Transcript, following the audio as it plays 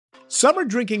Summer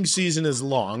drinking season is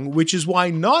long, which is why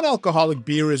non-alcoholic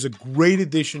beer is a great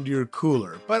addition to your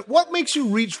cooler. But what makes you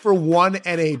reach for one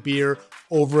NA beer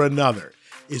over another?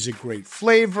 Is it great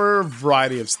flavor,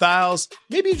 variety of styles?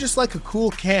 Maybe you just like a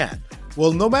cool can.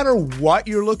 Well, no matter what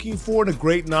you're looking for in a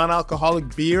great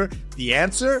non-alcoholic beer, the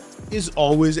answer is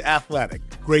always Athletic.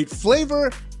 Great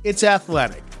flavor, it's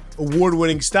Athletic.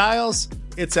 Award-winning styles,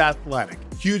 it's Athletic.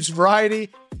 Huge variety,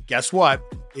 guess what?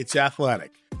 It's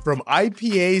Athletic. From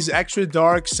IPAs, extra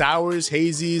dark, sours,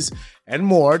 hazies, and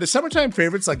more, to summertime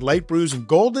favorites like light brews and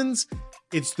Goldens,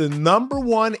 it's the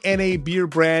 #1 NA beer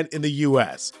brand in the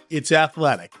US. It's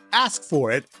Athletic. Ask for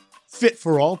it. Fit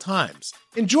for all times.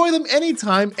 Enjoy them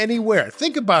anytime, anywhere.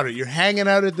 Think about it. You're hanging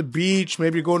out at the beach.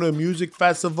 Maybe you're going to a music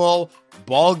festival,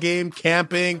 ball game,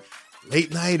 camping,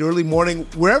 late night, early morning.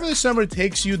 Wherever the summer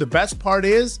takes you, the best part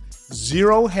is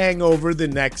zero hangover the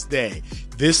next day.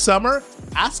 This summer,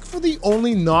 ask for the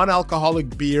only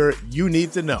non-alcoholic beer you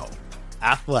need to know.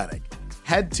 Athletic.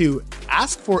 Head to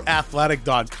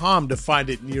askforathletic.com to find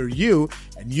it near you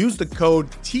and use the code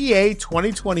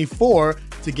TA2024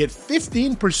 to get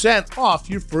 15% off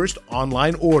your first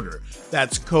online order.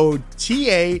 That's code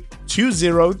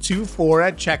TA2024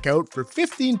 at checkout for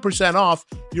 15% off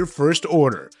your first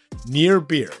order. Near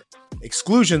Beer.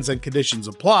 Exclusions and conditions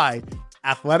apply.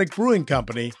 Athletic Brewing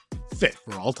Company. Fit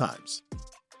for all times.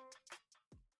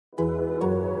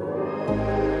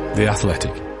 The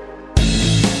Athletic.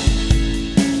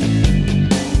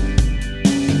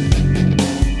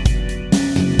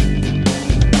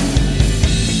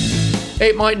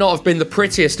 It might not have been the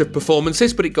prettiest of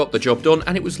performances, but it got the job done,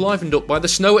 and it was livened up by the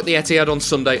snow at the Etihad on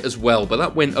Sunday as well. But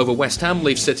that win over West Ham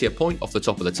leaves City a point off the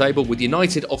top of the table, with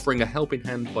United offering a helping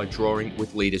hand by drawing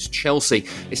with leaders Chelsea.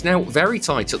 It's now very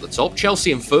tight at the top.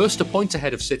 Chelsea in first, a point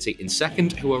ahead of City in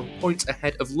second, who are a point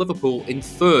ahead of Liverpool in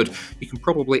third. You can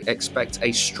probably expect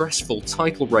a stressful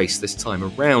title race this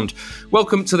time around.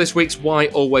 Welcome to this week's Why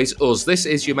Always Us. This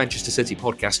is your Manchester City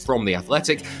podcast from The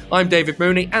Athletic. I'm David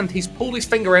Mooney, and he's pulled his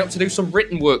finger out to do some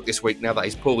written work this week now that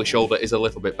his poorly shoulder is a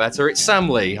little bit better. It's Sam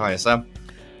Lee. Hiya, Sam.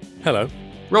 Hello.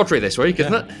 Rodri this week,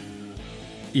 isn't it?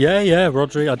 Yeah,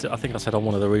 Rodri. I think I said on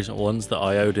one of the recent ones that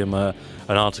I owed him an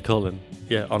article, and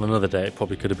yeah, on another day it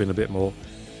probably could have been a bit more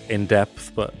in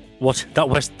depth. But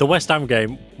the West Ham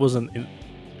game wasn't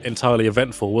entirely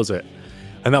eventful, was it?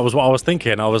 And that was what I was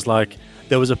thinking. I was like,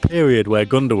 there was a period where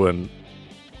Gundogan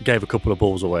gave a couple of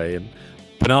balls away, and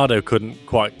Bernardo couldn't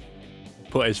quite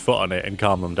put his foot on it and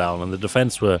calm them down, and the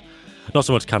defence were not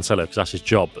so much Cancelo because that's his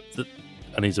job,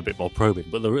 and he's a bit more probing,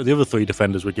 but the other three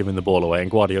defenders were giving the ball away,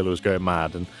 and Guardiola was going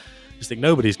mad, and I just think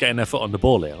nobody's getting their foot on the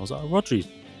ball here. I was like, Rodri's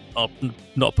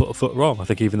not put a foot wrong. I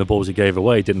think even the balls he gave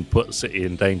away didn't put City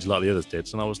in danger like the others did,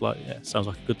 and I was like, yeah, sounds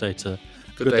like a good day to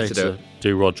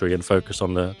do Rodri and focus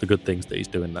on the good things that he's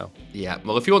doing now. Yeah,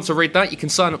 well, if you want to read that, you can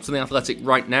sign up to The Athletic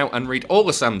right now and read all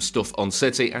of Sam's stuff on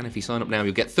City, and if you sign up now,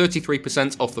 you'll get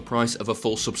 33% off the price of a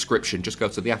full subscription. Just go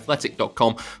to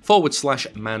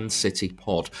theathletic.com/Man City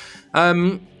Pod.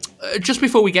 Just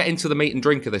before we get into the meat and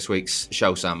drink of this week's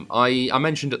show, Sam, I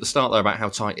mentioned at the start there about how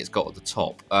tight it's got at the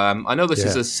top. I know this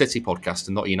is a City podcast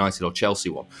and not a United or Chelsea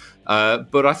one,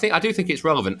 but I do think it's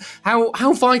relevant.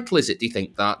 How vital is it, do you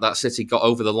think, that City got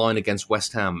over the line against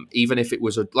West Ham, even if it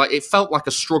was it felt like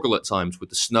a struggle at times with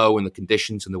the snow and the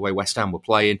conditions and the way West Ham were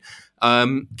playing?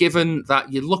 Given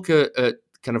that you look at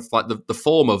kind of like the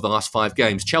form of the last 5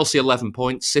 games, Chelsea 11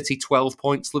 points, City 12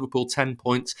 points, Liverpool 10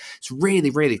 points. It's really,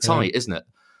 really tight, isn't it?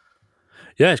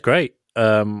 Yeah, it's great.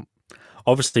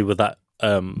 Obviously, with that,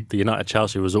 the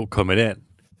United-Chelsea result coming in, it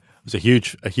was a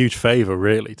huge favour,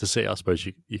 really, to see. I suppose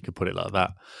you could put it like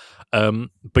that.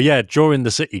 But yeah, during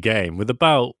the City game, with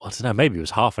about, I don't know, maybe it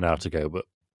was half an hour to go, but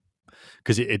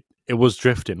because it was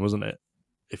drifting, wasn't it?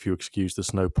 If you excuse the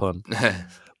snow pun.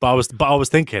 But I was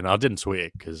thinking, I didn't tweet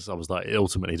it because I was like, it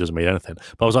ultimately doesn't mean anything.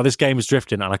 But I was like, this game is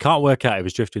drifting, and I can't work out if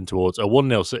it's drifting towards a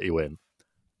 1-0 City win,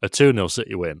 a 2-0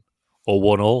 City win, or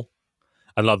 1-1.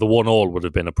 And like the 1-1 would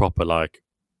have been a proper, like,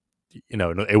 you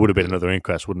know, it would have been another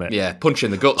inquest, wouldn't it? Yeah, punch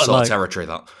in the gut sort of territory,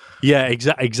 that. Yeah,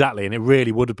 exactly. And it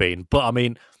really would have been. But I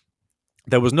mean,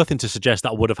 there was nothing to suggest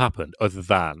that would have happened other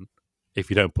than if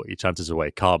you don't put your chances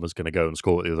away, Karma's going to go and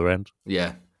score at the other end.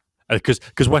 Yeah. Because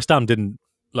West Ham didn't,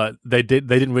 like, they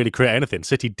didn't really create anything.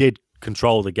 City did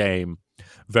control the game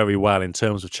very well in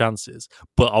terms of chances.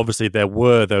 But obviously there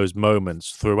were those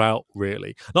moments throughout,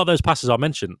 really. Not those passes I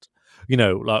mentioned. You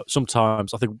know, like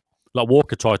sometimes I think like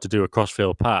Walker tried to do a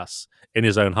crossfield pass in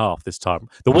his own half this time.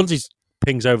 The ones he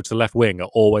pings over to the left wing are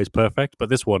always perfect, but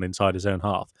this one inside his own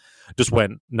half just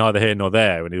went neither here nor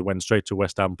there, and it went straight to a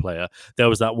West Ham player. There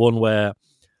was that one where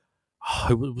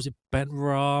was it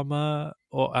Benrahma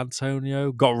or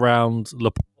Antonio got round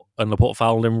Laporte, and Laporte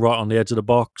fouled him right on the edge of the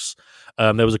box.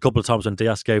 There was a couple of times when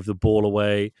Diaz gave the ball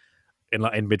away in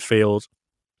midfield,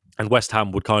 and West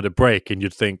Ham would kind of break, and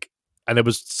you'd think, and there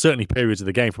was certainly periods of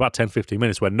the game for about 10, 15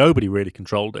 minutes where nobody really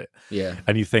controlled it. Yeah.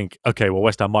 And you think, okay, well,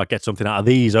 West Ham might get something out of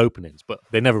these openings, but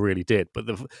they never really did. But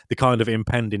the kind of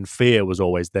impending fear was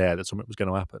always there that something was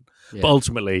going to happen. Yeah. But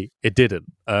ultimately, it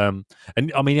didn't. And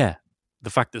I mean, yeah, the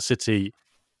fact that City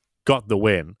got the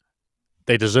win,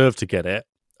 they deserved to get it.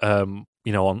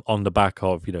 On the back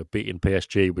of, beating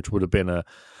PSG, which would have been a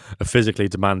physically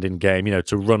demanding game,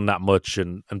 to run that much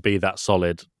and be that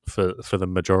solid for the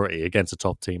majority against a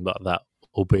top team like that,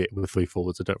 albeit with three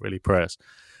forwards that don't really press.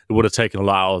 It would have taken a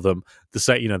lot out of them. The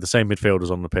same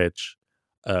midfielders on the pitch.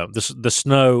 The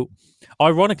snow,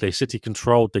 ironically, City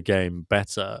controlled the game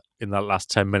better in that last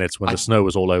 10 minutes when the snow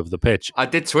was all over the pitch. I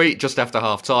did tweet just after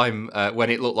half time when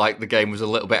it looked like the game was a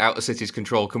little bit out of City's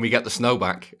control. Can we get the snow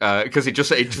back? Because it just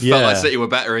felt like City were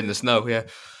better in the snow. Yeah,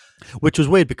 which was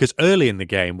weird because early in the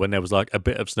game when there was like a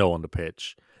bit of snow on the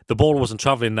pitch, the ball wasn't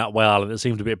travelling that well and it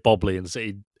seemed a bit bobbly and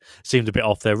City seemed a bit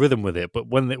off their rhythm with it. But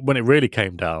when it really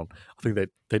came down, I think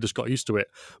they just got used to it.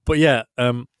 But yeah,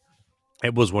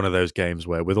 it was one of those games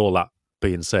where, with all that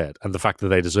being said, and the fact that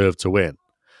they deserved to win,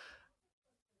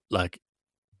 like,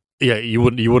 yeah, you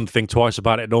wouldn't think twice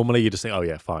about it normally. You just think, oh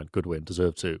yeah, fine, good win,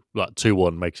 deserved to. Like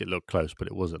 2-1 makes it look close, but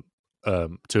it wasn't.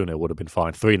 2-0 would have been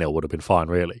fine. 3-0 would have been fine,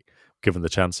 really, given the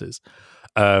chances.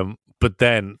 But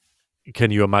then,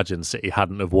 can you imagine City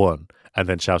hadn't have won and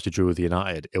then Chelsea drew with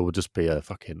United? It would just be a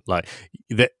fucking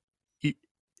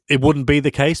it wouldn't be the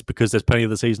case because there's plenty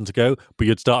of the season to go. But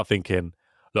you'd start thinking,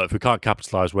 look, if we can't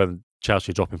capitalise when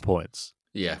Chelsea are dropping points,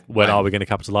 when are we going to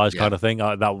capitalise, kind of thing?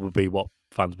 That would be what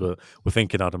fans were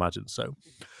thinking, I'd imagine. So,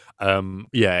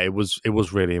 it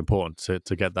was really important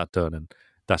to get that done, and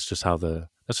that's just how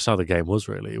the game was.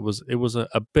 Really, it was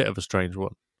a bit of a strange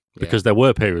one because there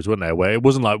were periods, weren't there, where it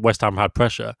wasn't like West Ham had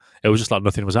pressure. It was just like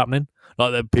nothing was happening.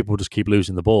 Like people would just keep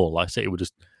losing the ball. Like City would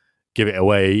just give it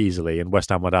away easily, and West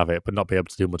Ham would have it, but not be able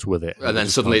to do much with it. And then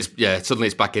suddenly it's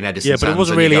back in Edison's hands. Yeah, but it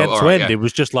wasn't really end to end. It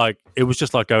was just like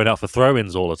going out for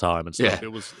throw-ins all the time and stuff. Yeah.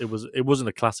 It wasn't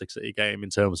a classic City game in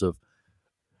terms of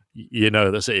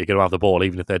that City are going to have the ball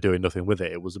even if they're doing nothing with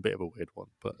it. It was a bit of a weird one,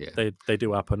 but they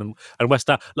do happen. And West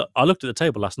Ham. Look, I looked at the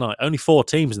table last night. Only 4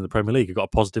 teams in the Premier League have got a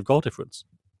positive goal difference,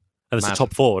 and it's the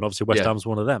top 4, and obviously West Ham's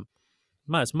one of them.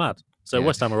 Man, it's mad. So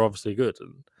West Ham are obviously good.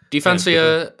 Do you fancy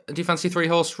a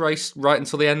 3-horse race right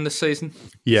until the end this season?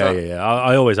 Yeah.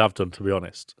 I always have done, to be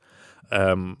honest.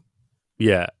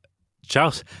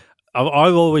 Chelsea. I've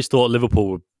always thought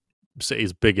Liverpool were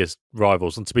City's biggest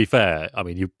rivals, and to be fair, I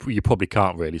mean you probably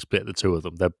can't really split the two of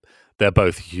them. They're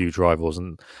both huge rivals,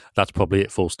 and that's probably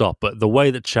it. Full stop. But the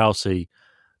way that Chelsea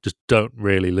just don't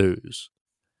really lose,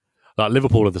 like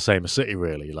Liverpool are the same as City,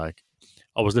 really. Like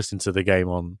I was listening to the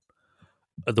game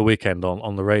at the weekend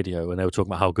on the radio, and they were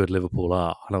talking about how good Liverpool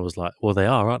are, and I was like, well, they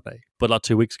are, aren't they? But like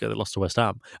 2 weeks ago they lost to West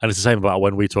Ham, and it's the same about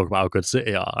when we talk about how good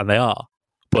City are, and they are,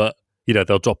 but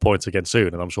they'll drop points again soon,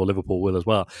 and I'm sure Liverpool will as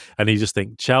well. And you just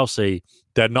think Chelsea,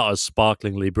 they're not as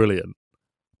sparklingly brilliant,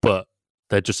 but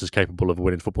they're just as capable of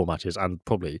winning football matches and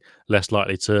probably less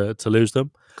likely to lose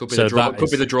them. Could be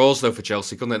the draws though for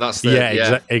Chelsea, couldn't it? That's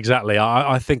exactly.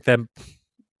 I think them.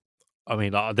 I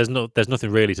mean, there's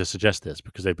nothing really to suggest this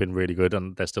because they've been really good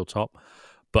and they're still top.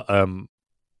 But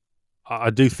I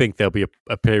do think there'll be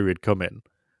a period coming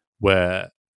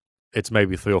where it's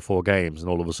maybe 3 or 4 games and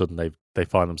all of a sudden they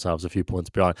find themselves a few points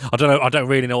behind. I don't know. I don't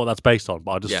really know what that's based on,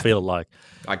 but I just feel like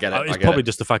I get it. It's probably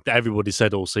just the fact that everybody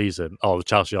said all season, "Oh,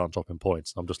 Chelsea aren't dropping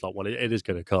points." And I'm just like, well, it is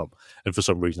going to come, and for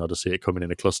some reason, I just see it coming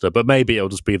in a cluster. But maybe it'll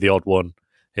just be the odd one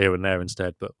here and there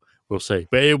instead. But we'll see.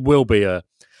 But it will be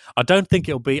I don't think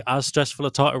it'll be as stressful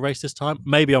a title race this time.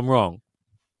 Maybe I'm wrong,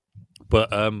 but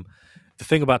the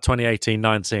thing about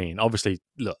 2018-19, obviously,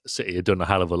 look, City had done a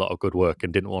hell of a lot of good work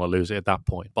and didn't want to lose it at that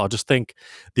point. But I just think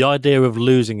the idea of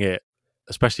losing it,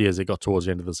 especially as it got towards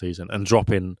the end of the season, and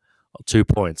dropping 2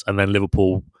 points, and then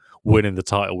Liverpool winning the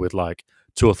title with like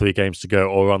 2 or 3 games to go,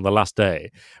 or on the last day,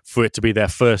 for it to be their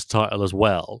first title as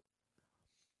well,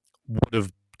 would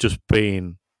have just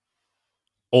been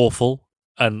awful.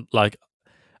 And like,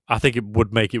 I think it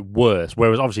would make it worse.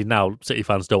 Whereas obviously now City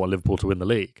fans don't want Liverpool to win the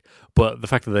league, but the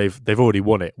fact that they've already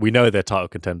won it, we know they're title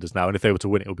contenders now, and if they were to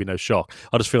win it, it would be no shock.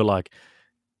 I just feel like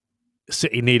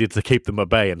City needed to keep them at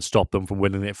bay and stop them from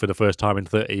winning it for the first time in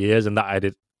 30 years, and that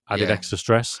added extra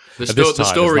stress. The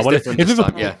story's different this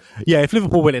time, yeah. Yeah, if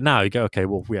Liverpool win it now, you go, okay,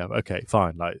 well, okay,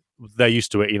 fine. Like they're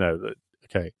used to it,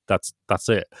 okay, that's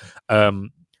it.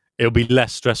 it'll be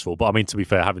less stressful. But I mean, to be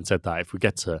fair, having said that, if we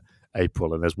get to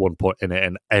April and there's 1 point in it,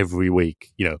 and every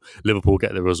week, Liverpool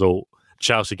get the result,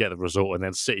 Chelsea get the result, and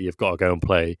then City have got to go and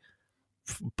play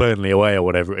Burnley away or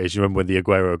whatever it is. You remember when the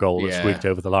Aguero goal that squeaked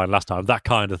over the line last time? That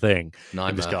kind of thing.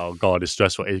 Nightmare. You just go, oh God, it's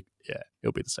stressful.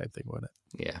 It'll be the same thing, won't it?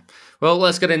 Yeah. Well,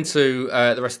 let's get into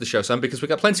the rest of the show, Sam, because we've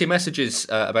got plenty of messages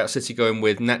about City going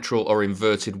with natural or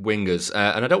inverted wingers.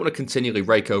 And I don't want to continually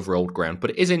rake over old ground,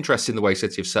 but it is interesting the way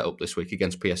City have set up this week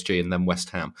against PSG and then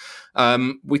West Ham.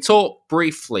 We talked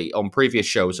briefly on previous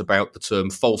shows about the term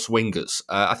false wingers.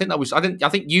 I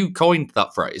think you coined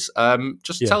that phrase.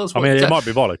 Tell us what... it might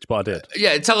be bollocks, but I did.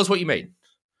 Yeah, tell us what you mean.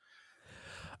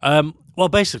 Well,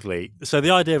 basically, so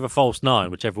the idea of a false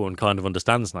nine, which everyone kind of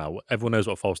understands now, everyone knows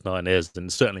what a false nine is,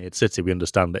 and certainly at City we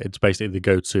understand that it's basically the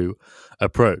go-to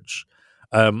approach.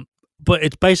 But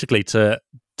it's basically to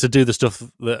do the stuff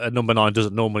that a number nine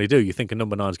doesn't normally do. You think a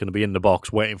number nine is going to be in the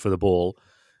box, waiting for the ball,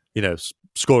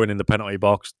 scoring in the penalty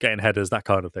box, getting headers, that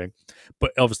kind of thing.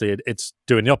 But obviously it's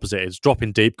doing the opposite. It's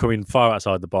dropping deep, coming far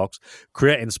outside the box,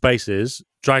 creating spaces,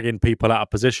 dragging people out of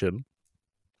position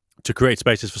to create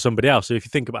spaces for somebody else. So if you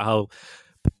think about how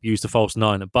you use the false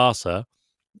nine at Barca,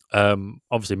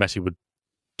 obviously Messi would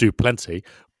do plenty,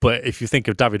 but if you think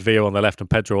of David Villa on the left and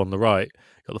Pedro on the right,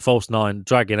 you've got the false nine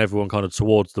dragging everyone kind of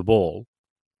towards the ball,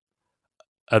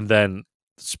 and then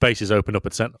spaces open up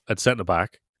at centre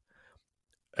back,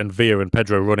 and Villa and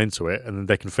Pedro run into it, and then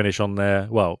they can finish on their,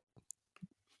 well,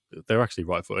 they're actually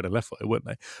right-footed and left-footed, weren't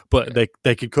they? But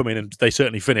they could come in, and they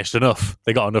certainly finished enough.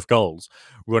 They got enough goals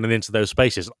running into those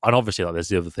spaces. And obviously, there's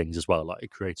the other things as well, like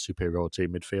it creates superiority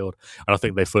in midfield. And I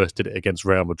think they first did it against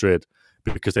Real Madrid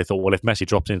because they thought, well, if Messi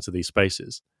drops into these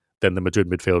spaces, then the Madrid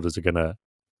midfielders are going to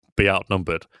be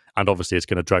outnumbered. And obviously, it's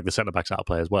going to drag the centre-backs out of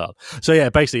play as well. So, yeah,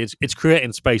 basically, it's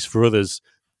creating space for others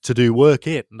to do work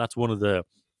in. And that's one of the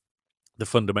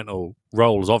fundamental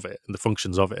roles of it and the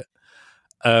functions of it.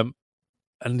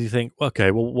 And you think, okay,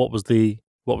 well, what was the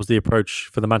approach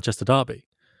for the Manchester derby?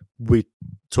 We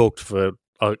talked for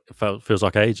feels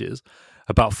like ages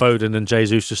about Foden and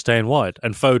Jesus just staying wide,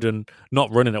 and Foden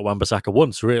not running at Wan-Bissaka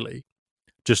once, really,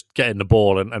 just getting the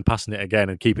ball and passing it again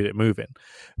and keeping it moving.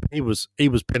 But he was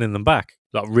pinning them back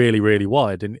like really, really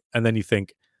wide, and then you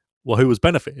think, well, who was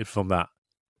benefited from that?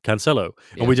 Cancelo.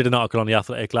 Yeah. And we did an article on The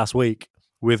Athletic last week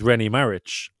with Rene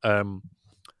Maric.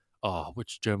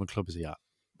 Which German club is he at?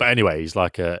 But anyway, he's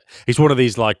one of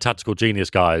these like tactical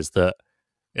genius guys that,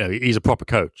 he's a proper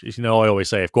coach. I always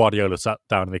say if Guardiola sat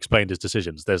down and explained his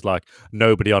decisions, there's like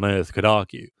nobody on earth could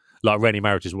argue. Like Rene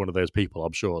Maric is one of those people.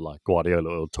 I'm sure like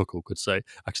Guardiola or Tuchel could say,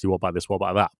 actually, what about this? What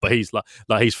about that? But he's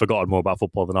like he's forgotten more about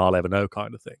football than I'll ever know,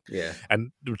 kind of thing. Yeah.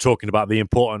 And we're talking about the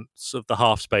importance of the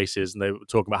half spaces, and they were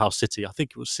talking about how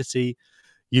City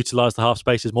utilised the half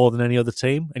spaces more than any other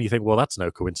team. And you think, well, that's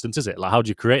no coincidence, is it? Like, how do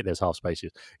you create those half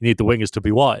spaces? You need the wingers to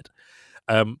be wide.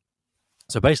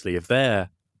 So basically, if they're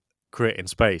creating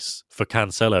space for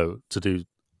Cancelo to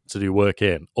do work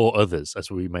in, or others, as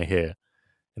we may hear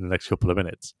in the next couple of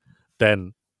minutes,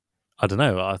 then I don't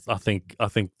know. I think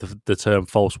the term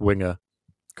false winger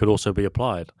could also be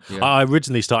applied. Yeah. I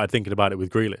originally started thinking about it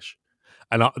with Grealish.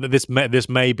 And this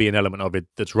may be an element of it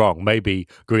that's wrong. Maybe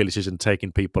Grealish isn't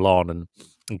taking people on and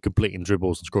completing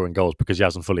dribbles and scoring goals because he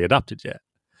hasn't fully adapted yet.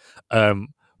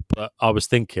 But I was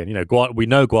thinking, we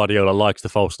know Guardiola likes the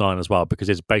false nine as well because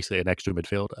it's basically an extra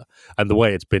midfielder. And the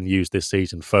way it's been used this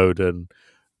season, Foden,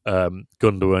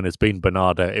 Gundogan, it's been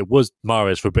Bernardo. It was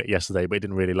Mahrez for a bit yesterday, but it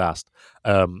didn't really last.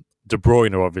 De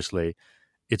Bruyne, obviously.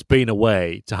 It's been a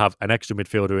way to have an extra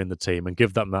midfielder in the team and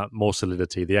give them that more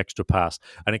solidity, the extra pass.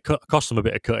 And it costs them a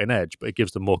bit of cutting edge, but it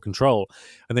gives them more control.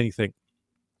 And then you think,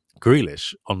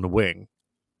 Grealish on the wing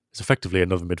is effectively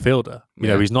another midfielder.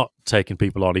 He's not taking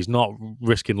people on. He's not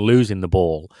risking losing the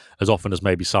ball as often as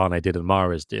maybe Sane did and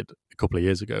Mahrez did a couple of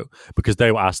years ago, because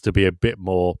they were asked to be a bit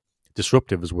more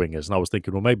disruptive as wingers. And I was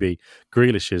thinking, well, maybe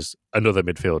Grealish is another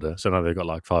midfielder. So now they've got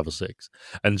like 5 or 6.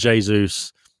 And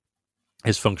Jesus,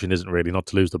 his function isn't really not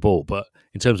to lose the ball, but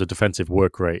in terms of defensive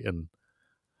work rate and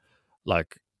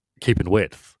like keeping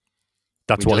width,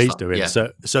 that's what he's doing. Yeah.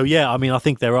 So yeah, I mean, I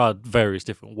think there are various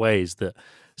different ways that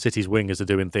City's wingers are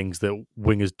doing things that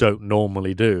wingers don't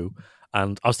normally do.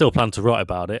 And I still plan to write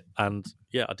about it. And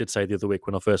yeah, I did say the other week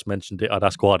when I first mentioned it, I'd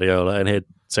ask Guardiola and he'd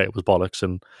say it was bollocks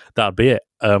and that'd be it.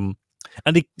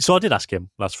 So I did ask him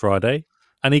last Friday,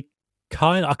 and I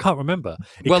can't remember.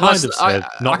 He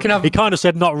kind of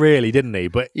said not really, didn't he?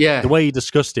 But yeah, the way he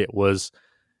discussed it was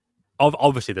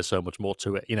obviously there's so much more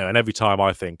to it, and every time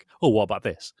I think, oh, what about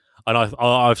this? And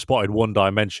I've spotted one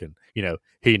dimension,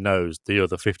 he knows the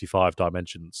other 55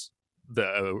 dimensions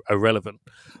that are relevant.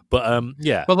 But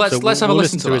yeah. Well, let's have a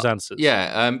listen to his answers.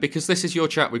 Yeah, because this is your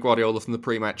chat with Guardiola from the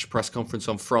pre-match press conference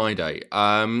on Friday.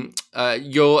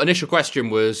 Your initial question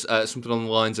was something on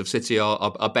the lines of City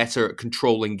are better at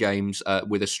controlling games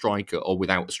with a striker or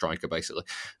without a striker, basically.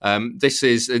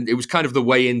 It was kind of the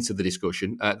way into the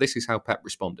discussion. This is how Pep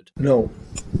responded. No,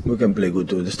 we can play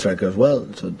good with the striker as well.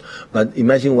 But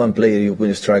imagine one player, you put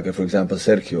a striker, for example,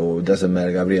 Sergio, or it doesn't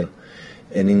matter, Gabriel.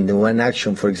 And in the one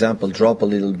action, for example, drop a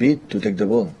little bit to take the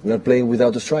ball. We are playing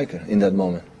without a striker in that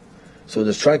moment. So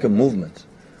the striker movement,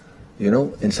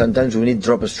 and sometimes we need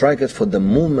drop a striker for the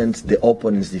movements the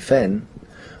opponents defend.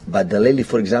 But the lately,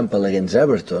 for example, against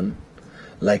Everton,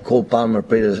 like Cole Palmer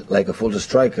played like a false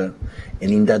striker,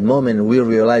 and in that moment we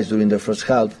realized during the first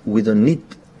half we don't need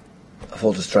a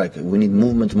false striker. We need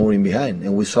movement more in behind,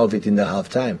 and we solve it in the half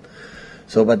time.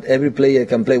 So, but every player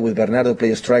can play with Bernardo,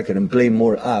 play a striker, and play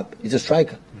more up. It's a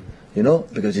striker,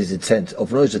 because it's a sense. Of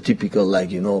course, it's a typical,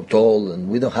 tall, and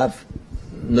we don't have,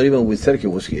 not even with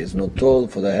Sergio was here, it's not tall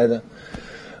for the header.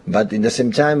 But in the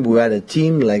same time, we are a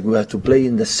team, we have to play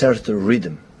in the certain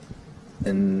rhythm.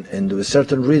 And with a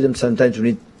certain rhythm, sometimes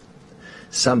we need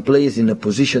some players in a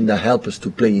position that help us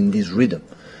to play in this rhythm.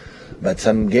 But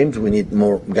some games, we need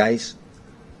more guys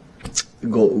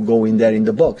go in there in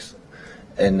the box.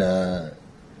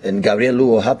 And Gabriel, look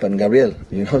what happened. Gabriel,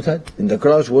 you know that? In the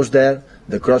cross was there.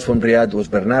 The cross from Riyad was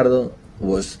Bernardo,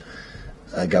 was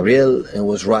Gabriel, and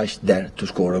was Rush there to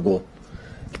score a goal.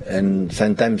 And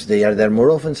sometimes they are there more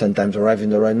often, sometimes arrive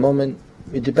in the right moment.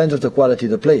 It depends on the quality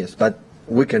of the players. But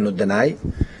we cannot deny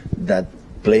that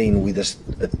playing with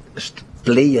a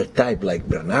player type like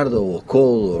Bernardo or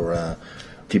Cole or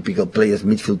typical players,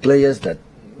 midfield players, that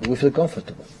we feel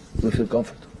comfortable.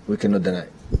 We cannot deny.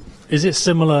 Is it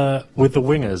similar with the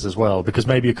wingers as well? Because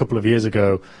maybe a couple of years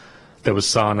ago there was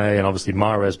Sane, and obviously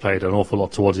Mahrez played an awful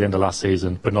lot towards the end of last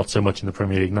season, but not so much in the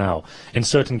Premier League now. In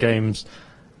certain games,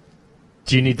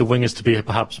 do you need the wingers to be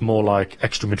perhaps more like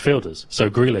extra midfielders? So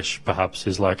Grealish perhaps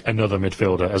is like another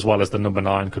midfielder, as well as the number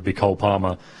 9 could be Cole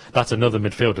Palmer. That's another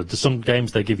midfielder. Do some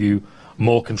games they give you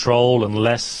more control and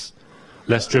less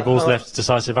dribbles, less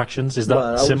decisive actions? Is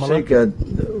that similar? I would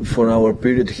say for our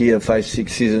period here, 5-6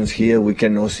 seasons here, we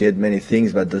can negotiate many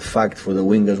things, but the fact for the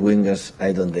wingers,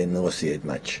 I don't negotiate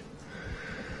much.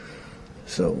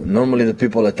 So normally the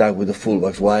people attack with the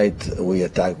fullbacks wide, we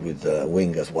attack with the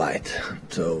wingers wide.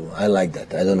 So I like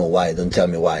that. I don't know why. Don't tell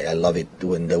me why. I love it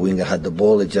when the winger had the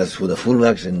ball, it just for the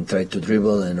fullbacks and try to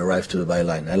dribble and arrive to the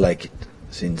byline. I like it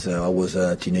since I was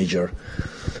a teenager.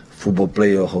 Football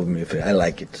player, I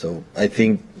like it. So I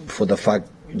think for the fact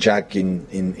Jack in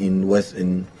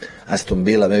Aston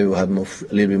Villa maybe will have a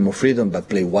little bit more freedom, but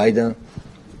play wider.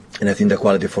 And I think the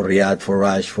quality for Riyad, for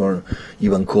Rush, for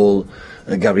Ivan Cole,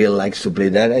 Gabriel likes to play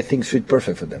that. I think it's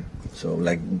perfect for them. So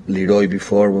like Leroy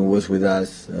before when he was with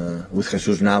us, with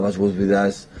Jesus Navas was with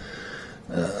us.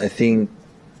 I think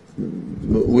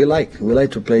we like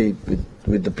to play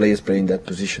with the players playing that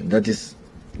position. That is.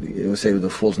 You would say with the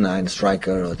false 9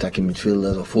 striker or attacking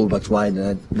midfielders or fullbacks wide.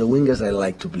 The wingers I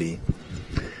like to play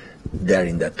there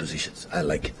in that positions. I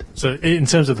like it. So in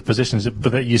terms of the positions,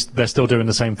 but they're still doing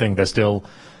the same thing. They're still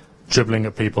dribbling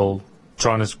at people,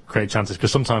 trying to create chances.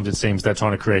 Because sometimes it seems they're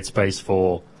trying to create space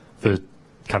for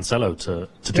Cancelo to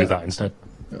do that instead.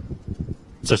 Yeah.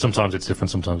 So sometimes it's different.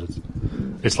 Sometimes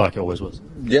it's like it always was.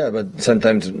 Yeah, but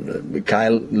sometimes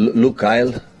Kyle,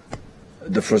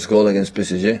 the first goal against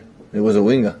PSG. It was a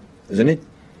winger, isn't it?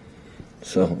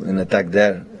 So an attack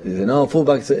there. No,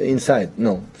 fullbacks inside.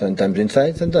 No, sometimes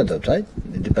inside, sometimes outside.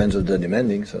 It depends on the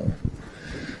demanding. So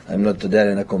I'm not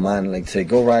there in a command like say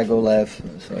go right, go left.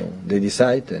 So they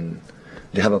decide and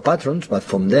they have a pattern, but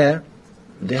from there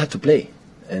they have to play.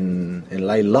 And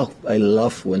I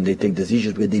love when they take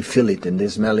decisions where they feel it and they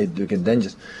smell it. You get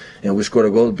dangerous. And we scored a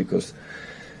goal because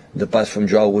the pass from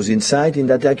Joao was inside in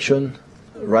that action.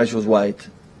 Rice was wide.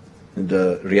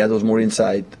 The Riyad was more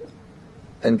inside,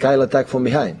 and Kyle attacked from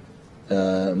behind,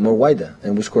 more wider,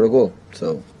 and we scored a goal.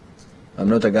 So I'm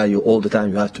not a guy you all the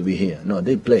time you have to be here. No,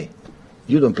 they play.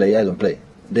 You don't play, I don't play.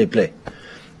 They play,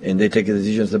 and they take the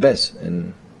decisions the best,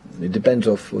 and it depends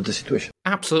of the situation.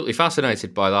 Absolutely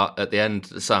fascinated by that at the end,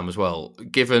 Sam, as well.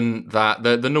 Given that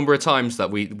the number of times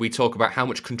that we talk about how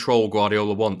much control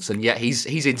Guardiola wants, and yet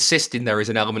he's insisting there is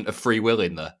an element of free will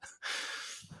in there.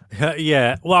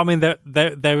 Yeah, well, I mean,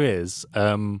 there is,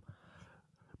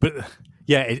 but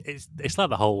yeah, it's like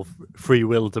the whole free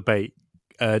will debate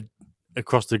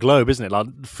across the globe, isn't it? Like,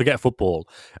 forget football,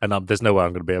 and there's no way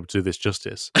I'm going to be able to do this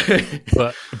justice.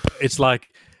 but it's like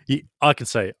I can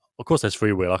say, of course, there's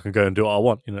free will. I can go and do what I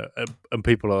want, and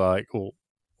people are like, well,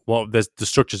 Well, there's the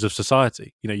structures of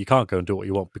society. You know, you can't go and do what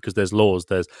you want because there's laws.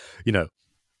 There's, you know,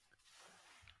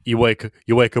 you wake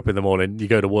up in the morning, you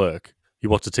go to work, you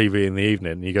watch the TV in the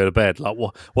evening, you go to bed. Like,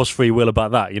 what's free will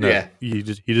about that? You know, you're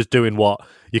just doing what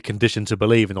you're conditioned to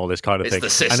believe in, all this kind of thing. It's the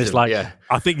system, and it's like,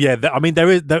 I think, I mean,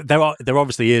 there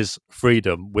obviously is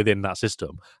freedom within that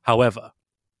system. However,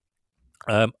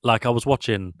 like I was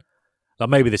watching. Like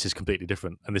maybe this is completely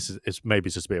different, and maybe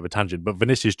it's just a bit of a tangent. But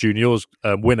Vinicius Junior's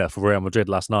winner for Real Madrid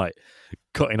last night,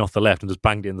 cutting off the left and just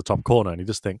banged it in the top corner, and you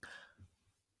just think,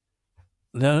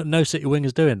 no City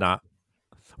wingers doing that.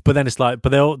 But then it's like, but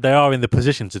they are in the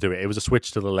position to do it. It was a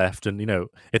switch to the left, and you know,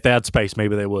 if they had space,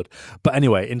 maybe they would. But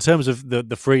anyway, in terms of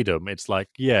the freedom, it's like,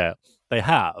 yeah, they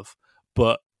have,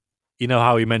 but you know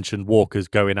how he mentioned Walker's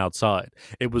going outside.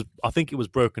 I think it was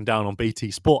broken down on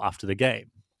BT Sport after the game.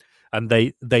 And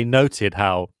they noted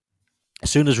how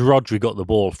as soon as Rodri got the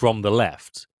ball from the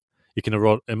left, you can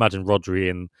imagine Rodri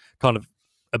in kind of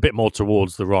a bit more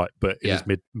towards the right, but in his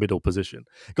middle position.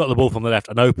 Got the ball from the left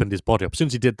and opened his body up. As soon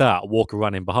as he did that, Walker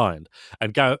ran in behind.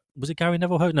 And was it Gary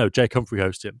Neville host? No, Jake Humphrey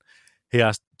hosting. He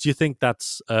asked, do you think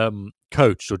that's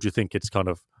coached, or do you think it's kind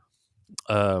of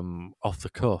off the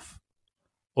cuff?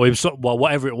 Or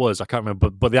whatever it was, I can't remember.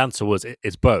 But the answer was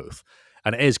it's both.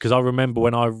 And it is, because I remember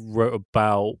when I wrote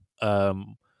about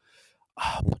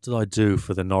what did I do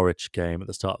for the Norwich game at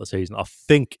the start of the season? I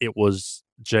think it was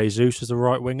Jesus as a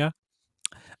right winger,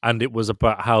 and it was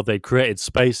about how they created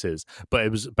spaces. But it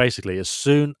was basically as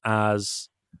soon as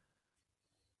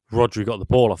Rodri got the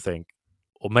ball, I think,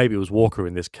 or maybe it was Walker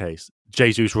in this case,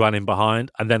 Jesus ran in behind,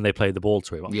 and then they played the ball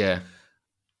to him. Yeah.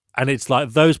 And it's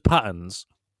like those patterns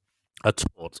are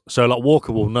taught. So like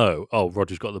Walker will know, oh,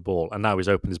 Rodri's got the ball, and now he's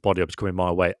opened his body up, he's coming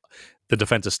my way. The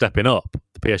defence is stepping up.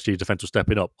 The PSG defence is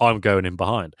stepping up. I'm going in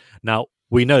behind. Now,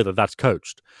 we know that that's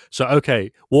coached. So,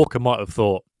 okay, Walker might have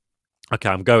thought, okay,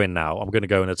 I'm going now. I'm going to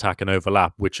go and attack and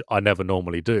overlap, which I never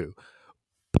normally do.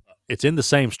 But it's in the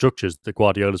same structures that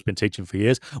Guardiola's been teaching for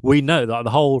years. We know that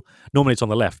normally it's on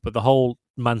the left, but the whole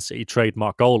Man City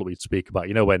trademark goal that we speak about,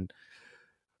 you know, when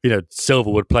Silva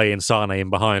would play in Sane in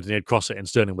behind and he'd cross it and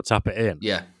Sterling would tap it in.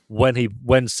 Yeah.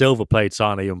 When Silva played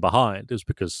Sane in behind, it was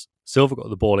because Silva got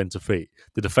the ball into feet.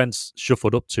 The defence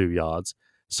shuffled up 2 yards.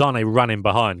 Sane ran in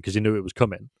behind because he knew it was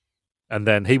coming. And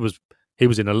then he was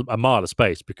in a mile of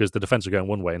space because the defence were going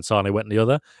one way and Sane went the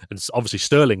other. And obviously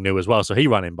Sterling knew as well, so he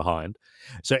ran in behind.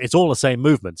 So it's all the same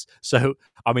movements. So,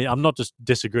 I mean, I'm not just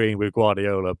disagreeing with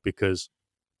Guardiola because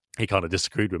he kind of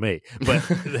disagreed with me. But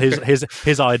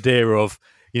his idea of,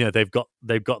 you know,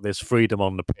 they've got this freedom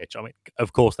on the pitch. I mean,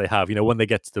 of course they have. You know, when they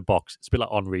get to the box, it's a bit like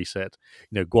Henry said.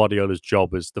 You know, Guardiola's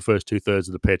job is the first 2/3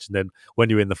 of the pitch, and then when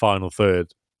you're in the final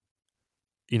third,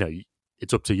 you know,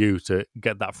 it's up to you to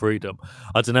get that freedom.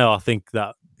 I don't know. I think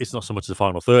that it's not so much the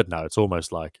final third now. It's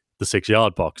almost like the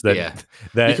 6-yard box. Then,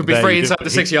 you can be free inside the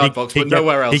 6-yard box, but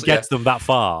nowhere else. He gets them that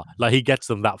far. Like, he gets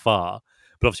them that far.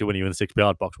 But obviously, when you're in the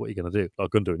 6-yard box, what are you going to do?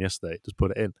 Like Gundogan yesterday, just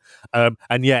put it in.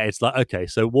 And yeah, it's like, okay,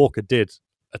 so Walker did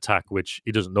attack, which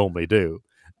he doesn't normally do,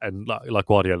 and like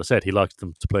Guardiola said, he likes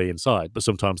them to play inside, but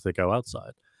sometimes they go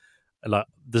outside. And like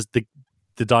the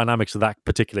dynamics of that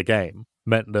particular game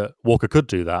meant that Walker could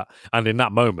do that, and in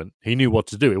that moment he knew what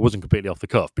to do. It wasn't completely off the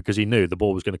cuff because he knew the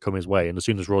ball was going to come his way, and as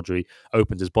soon as Rodri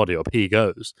opened his body up, he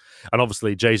goes. And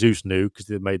obviously Jesus knew because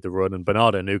he made the run, and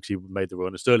Bernardo knew because he made the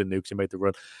run, and Sterling knew because he made the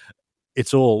run.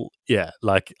 It's all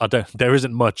like there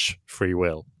isn't much free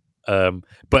will,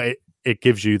 but it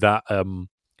gives you that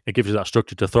it gives you that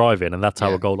structure to thrive in, and that's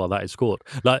how a goal like that is scored.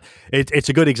 Like it's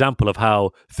a good example of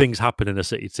how things happen in a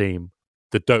City team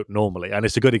that don't normally, and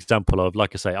it's a good example of,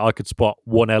 like I say, I could spot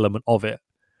one element of it,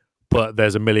 but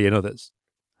there's a million others.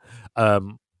 But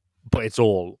it's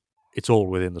all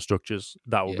within the structures.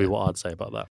 That would be what I'd say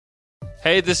about that.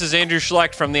 Hey, this is Andrew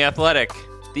Schlecht from The Athletic.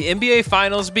 The NBA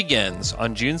Finals begins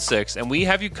on June 6th, and we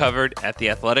have you covered at The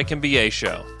Athletic NBA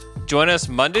Show. Join us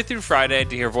Monday through Friday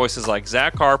to hear voices like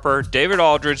Zach Harper, David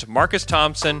Aldridge, Marcus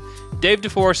Thompson, Dave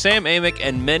DeFore, Sam Amick,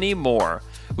 and many more.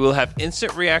 We will have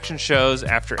instant reaction shows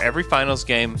after every finals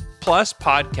game, plus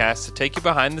podcasts to take you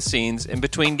behind the scenes in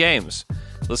between games.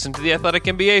 Listen to The Athletic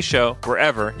NBA Show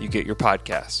wherever you get your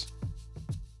podcasts.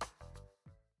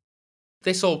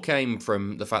 This all came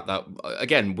from the fact that,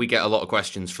 again, we get a lot of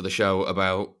questions for the show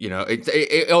about, you know,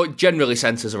 it generally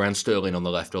centres around Sterling on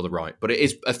the left or the right, but it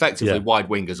is effectively wide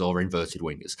wingers or inverted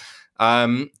wingers.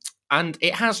 And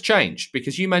it has changed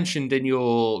because you mentioned in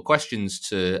your questions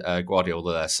to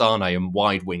Guardiola there, Sane and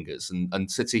wide wingers, and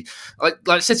City,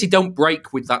 like City don't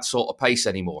break with that sort of pace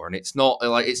anymore, and it's not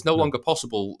like it's no longer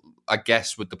possible, I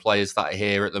guess, with the players that are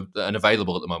here and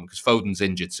available at the moment because Foden's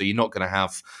injured, so you're not going to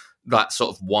have that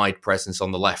sort of wide presence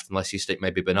on the left, unless you stick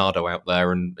maybe Bernardo out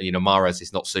there, and Mahrez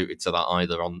is not suited to that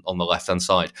either on the left hand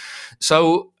side.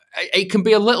 So it can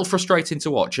be a little frustrating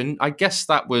to watch, and I guess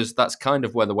that's kind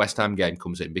of where the West Ham game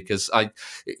comes in, because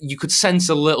you could sense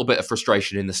a little bit of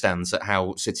frustration in the stands at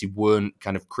how City weren't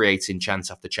kind of creating chance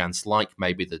after chance like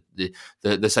maybe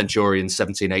the Centurions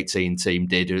 17-18 team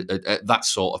did at that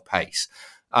sort of pace.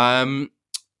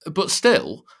 But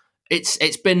still,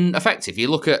 it's been effective. You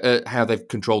look at how they've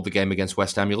controlled the game against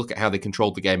West Ham. You look at how they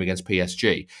controlled the game against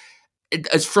PSG.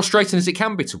 As frustrating as it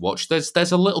can be to watch, there's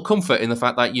a little comfort in the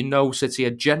fact that City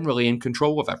are generally in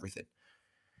control of everything.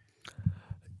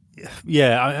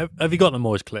 Yeah, have you got the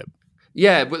Moyes clip?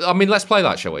 Yeah, but I mean, let's play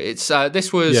that, shall we? It's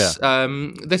this was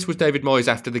David Moyes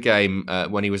after the game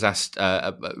when he was asked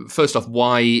first off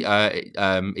why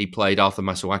he played Arthur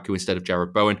Masuaku instead of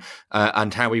Jarrod Bowen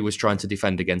and how he was trying to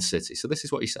defend against City. So this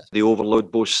is what he said: they overload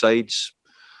both sides,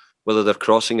 whether they're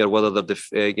crossing or whether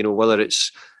they're whether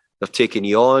it's they're taking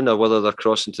you on or whether they're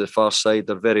crossing to the far side.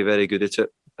 They're very, very good at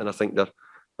it, and I think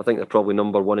they're probably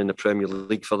number one in the Premier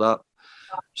League for that.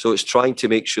 So it's trying to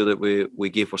make sure that we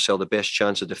give ourselves the best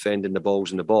chance of defending the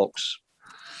balls in the box,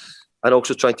 and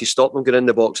also trying to stop them getting in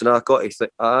the box. And I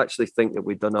actually think that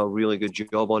we've done a really good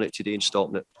job on it today in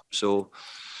stopping it. So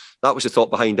that was the thought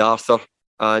behind Arthur,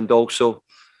 and also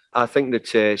I think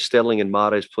that Sterling and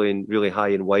Mahrez playing really high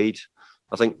and wide.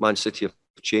 I think Man City have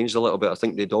changed a little bit. I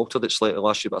think they'd altered it slightly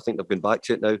last year, but I think they've gone back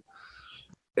to it now.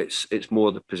 It's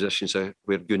more the positions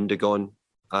where Gundogan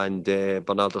and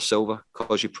Bernardo Silva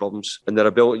cause you problems, and their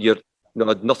ability.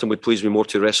 Nothing would please me more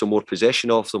to wrestle more possession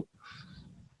off them.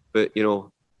 But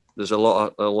there's a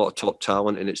lot of top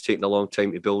talent, and it's taken a long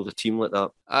time to build a team like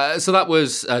that. So that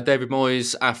was David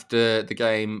Moyes after the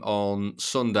game on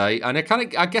Sunday, and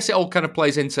I guess it all kind of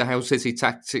plays into how City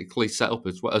tactically set up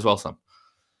as well, Sam.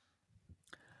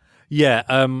 Yeah.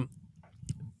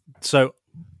 So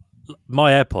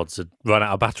my AirPods had run out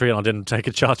of battery, and I didn't take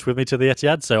a charge with me to the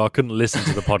Etihad, so I couldn't listen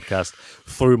to the podcast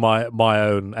through my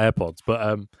own AirPods.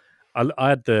 But I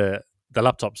had the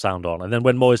laptop sound on, and then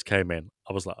when Moyes came in,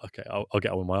 I was like, okay, I'll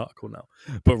get on with my article now.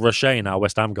 But Roshane, our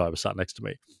West Ham guy, was sat next to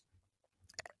me,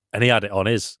 and he had it on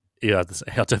his. I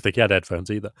don't think he had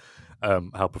headphones either.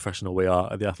 How professional we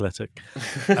are at the Athletic.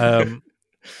 And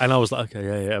I was like,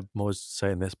 okay, yeah, Moyes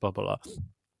saying this, blah blah blah.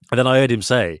 And then I heard him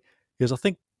say, he goes, I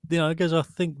think the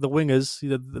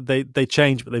wingers, they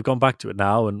changed, but they've gone back to it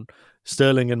now. And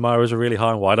Sterling and Mahrez are really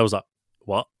high and wide. I was like,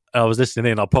 what? And I was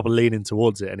listening in, I probably leaning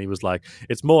towards it. And he was like,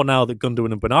 it's more now that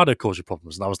Gundogan and Bernardo cause you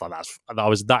problems. And I was like,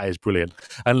 that is brilliant.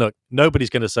 And look, nobody's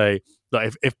going to say,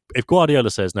 like, if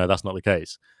Guardiola says, no, that's not the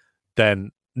case,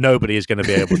 then nobody is going to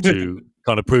be able to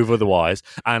kind of prove otherwise.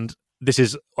 And this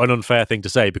is an unfair thing to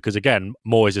say because, again,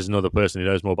 Moyes is another person who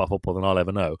knows more about football than I'll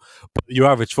ever know. But your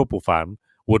average football fan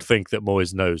would think that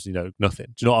Moyes knows, nothing.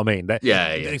 Do you know what I mean?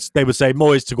 They would say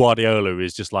Moyes to Guardiola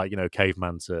is just like,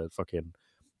 caveman to fucking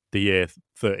the year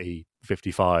 30,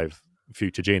 55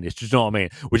 future genius. Do you know what I mean?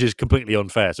 Which is completely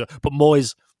unfair. So, but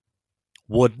Moyes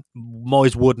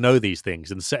would know these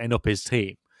things and setting up his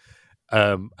team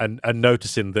and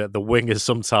noticing that the wingers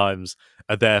sometimes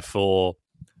are there for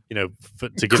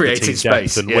to give the team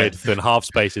depth and width and half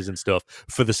spaces and stuff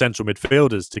for the central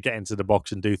midfielders to get into the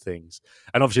box and do things.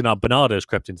 And obviously now Bernardo's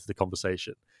crept into the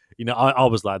conversation. I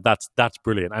was like, that's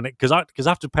brilliant. And because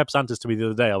after Pep said this to me the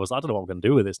other day, I was like, I don't know what I'm going to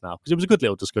do with this now, because it was a good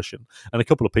little discussion. And a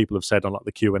couple of people have said on like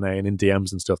the Q&A and in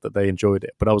DMs and stuff that they enjoyed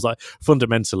it. But I was like,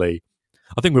 fundamentally,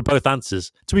 I think we're both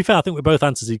answers. To be fair, I think we're both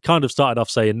answers. He kind of started off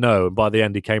saying no, and by the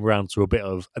end he came around to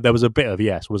there was a bit of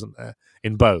yes, wasn't there,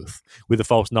 in both, with the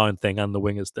false nine thing and the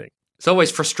wingers thing. It's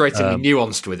always frustratingly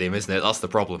nuanced with him, isn't it? That's the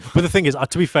problem. But the thing is,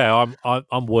 to be fair,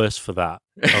 I'm worse for that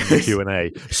on the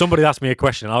Q&A. Somebody asked me a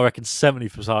question, and I reckon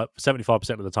 75%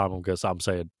 of the time I'm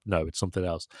saying no, it's something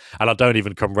else, and I don't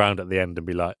even come round at the end and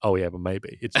be like, oh yeah, but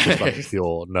maybe it's just like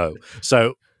pure no.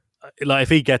 So, like,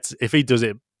 if he does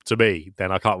it to me,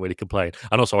 then I can't really complain.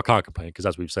 And also I can't complain because,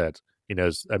 as we've said, he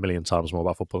knows a million times more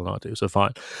about football than I do, so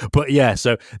fine. But yeah,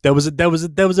 so there was a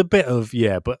bit of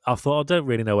but I thought, I don't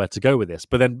really know where to go with this.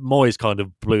 But then Moyes kind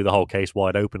of blew the whole case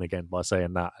wide open again by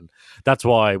saying that, and that's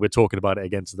why we're talking about it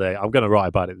again today. I'm going to write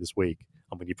about it this week.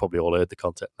 I mean, you probably all heard the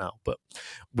content now, but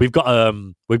we've got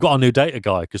a new data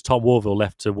guy because Tom Warville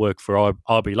left to work for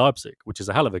RB Leipzig, which is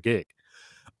a hell of a gig.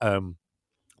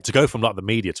 To go from like the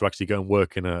media to actually go and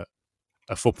work in a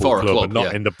football club and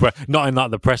not in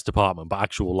the press department, but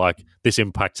actual like this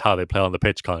impacts how they play on the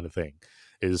pitch kind of thing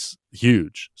is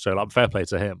huge. So like fair play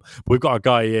to him. But we've got a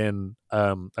guy in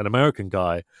an American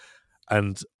guy,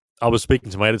 and I was speaking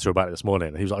to my editor about it this morning,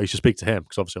 and he was like, "You should speak to him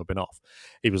because obviously I've been off."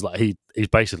 He was like, he's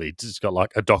basically just got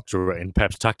like a doctorate in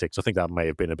Pep's tactics. I think that may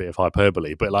have been a bit of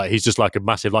hyperbole, but like he's just like a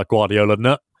massive like Guardiola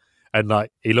nut, and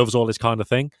like he loves all this kind of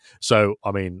thing. So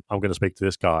I mean, I'm going to speak to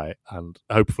this guy, and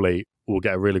hopefully we'll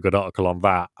get a really good article on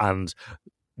that, and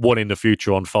one in the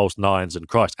future on false nines and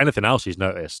Christ. Anything else he's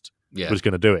noticed was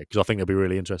going to do it because I think it'll be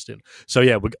really interesting. So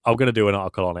yeah, I'm going to do an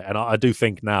article on it, and I do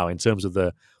think now in terms of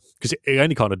because it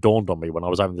only kind of dawned on me when I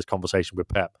was having this conversation with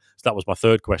Pep. So that was my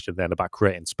third question then about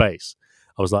creating space.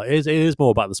 I was like, it is more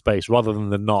about the space rather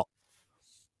than the not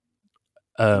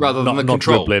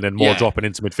dribbling and more dropping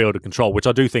into midfield and control, which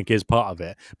I do think is part of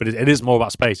it. But it is more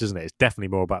about space, isn't it? It's definitely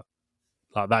more about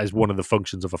like that is one of the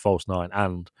functions of a false nine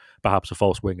and perhaps a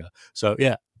false winger. So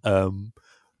yeah,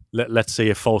 let's see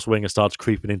if false winger starts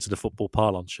creeping into the football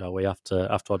parlance, shall we? After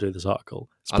I do this article,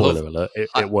 spoiler alert,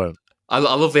 it won't. I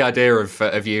love the idea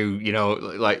of you,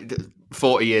 like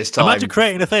 40 years time. Imagine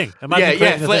creating a thing.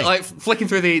 Like flicking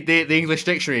through the English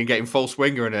dictionary and getting false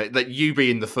winger in it. That you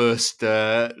being the first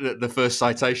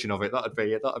citation of it.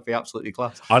 That'd be absolutely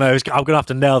class. I know. I'm gonna have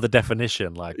to nail the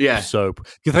definition. So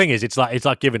the thing is, it's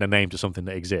like giving a name to something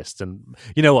that exists. And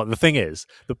you know what? The thing is,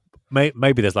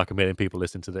 maybe there's like a million people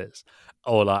listening to this,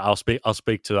 or like I'll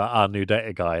speak to our new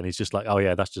data guy, and he's just like, oh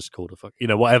yeah, that's just called a fuck,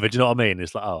 whatever. Do you know what I mean?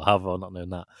 It's like, oh, how have I not known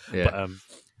that? Yeah. But,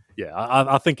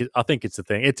 I think it's the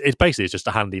thing. It's basically just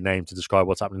a handy name to describe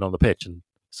what's happening on the pitch, and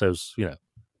so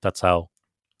that's how.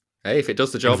 Hey, if it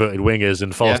does the job, inverted wingers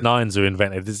and false nines are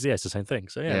invented. It's the same thing.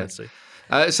 So let's see.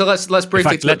 So let's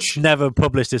briefly let's never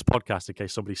publish this podcast in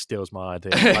case somebody steals my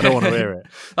idea. I don't want to hear it.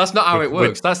 That's not how it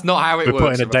works. That's not how it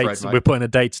works. We're putting a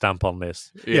date stamp on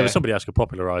this. Yeah, but somebody else could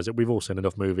popularise it. We've all seen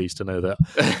enough movies to know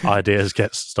that ideas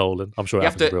get stolen. I'm sure it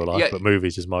happens in real life, but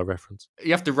movies is my reference.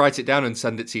 You have to write it down and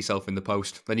send it to yourself in the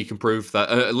post. Then you can prove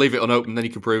that. Leave it unopened. Then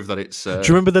you can prove that it's. Do you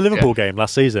remember the Liverpool game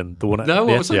last season? The one at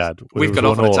what was it? We've gone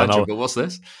off on a tangent, but what's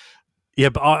this? Yeah,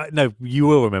 but no, you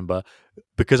will remember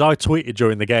because I tweeted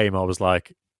during the game. I was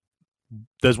like,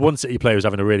 there's one City player who's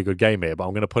having a really good game here, but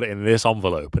I'm going to put it in this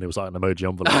envelope, and it was like an emoji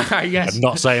envelope. Yes. And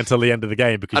not say until the end of the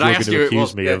game because you're going to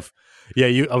accuse me of.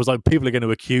 Yeah, I was like, people are going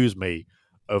to accuse me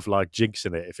of like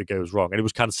jinxing it if it goes wrong, and it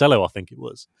was Cancelo, I think it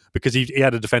was, because he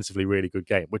had a defensively really good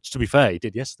game, which to be fair, he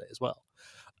did yesterday as well.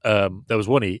 There was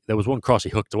one cross he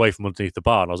hooked away from underneath the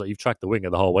bar, and I was like, you've tracked the winger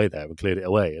the whole way there and cleared it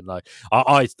away. And like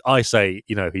I say,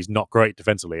 he's not great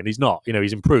defensively, and he's not.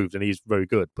 He's improved and he's very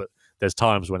good, but there's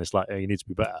times when it's like he needs to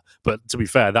be better. But to be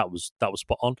fair, that was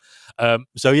spot on.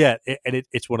 So yeah,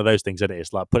 it's one of those things, isn't it?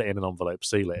 It's like put it in an envelope,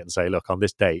 seal it, and say, look, on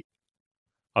this date,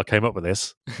 I came up with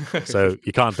this, so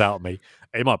you can't doubt me.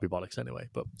 It might be bollocks anyway.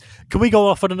 But can we go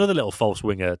off on another little false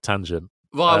winger tangent?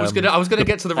 Well, I was gonna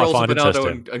get to the roles of Bernardo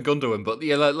and Gundogan, but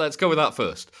yeah, let's go with that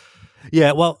first.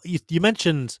 Yeah, well, you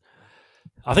mentioned.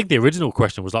 I think the original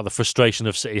question was like the frustration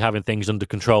of City having things under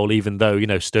control, even though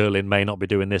Sterling may not be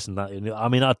doing this and that. I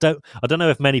mean, I don't know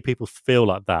if many people feel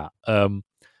like that.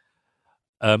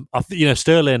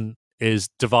 Sterling is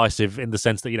divisive in the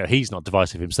sense that he's not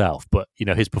divisive himself, but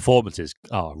his performances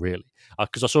are really.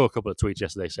 Because I saw a couple of tweets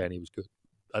yesterday saying he was good,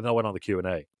 and I went on the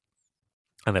Q&A,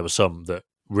 and there were some that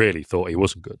really thought he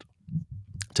wasn't good,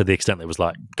 to the extent that it was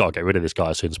like, gotta get rid of this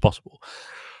guy as soon as possible.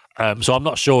 So I'm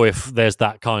not sure if there's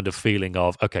that kind of feeling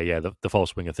of, okay, yeah, the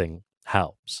false winger thing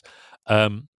helps.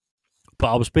 But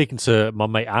I was speaking to my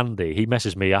mate Andy. He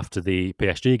messaged me after the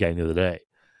PSG game the other day,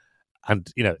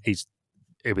 and he'll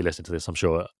be listening to this, I'm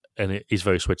sure, and he's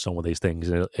very switched on with these things,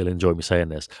 and he'll enjoy me saying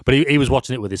this. But he was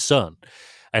watching it with his son,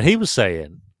 and he was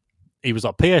saying, he was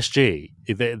like, PSG,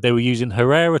 they were using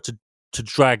Herrera to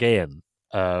drag in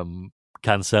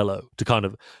Cancelo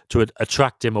to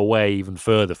attract him away even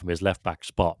further from his left back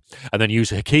spot, and then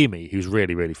use Hakimi, who's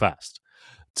really, really fast,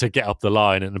 to get up the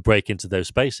line and break into those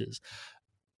spaces.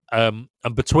 And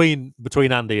between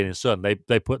Andy and his son,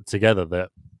 they put together that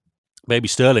maybe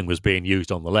Sterling was being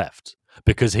used on the left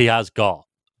because he has got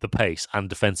the pace and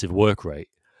defensive work rate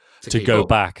to go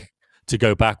back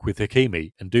with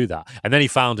Hakimi and do that. And then he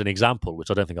found an example,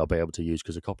 which I don't think I'll be able to use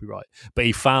because of copyright, but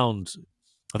he found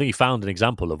an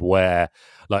example of where,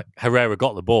 like, Herrera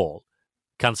got the ball,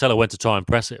 Cancelo went to try and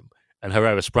press him, and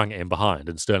Herrera sprang it in behind,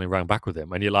 and Sterling ran back with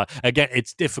him. And you're like, again,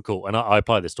 it's difficult, and I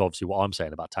apply this to obviously what I'm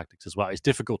saying about tactics as well. It's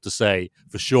difficult to say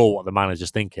for sure what the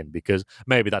manager's thinking because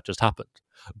maybe that just happened.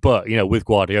 But, with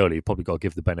Guardiola, you've probably got to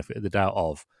give the benefit of the doubt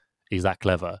of he's that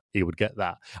clever, he would get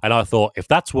that. And I thought if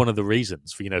that's one of the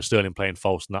reasons for, Sterling playing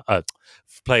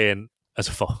playing as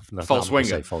a false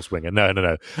winger.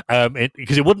 No.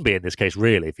 Because it wouldn't be in this case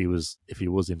really if he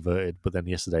was inverted. But then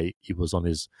yesterday he was on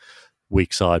his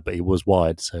weak side, but he was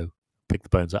wide. So pick the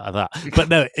bones out of that. But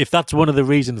no, if that's one of the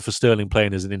reasons for Sterling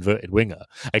playing as an inverted winger,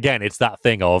 again, it's that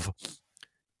thing of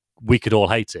we could all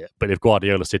hate it, but if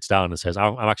Guardiola sits down and says,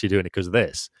 I'm actually doing it because of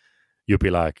this, you'd be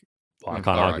like, well, I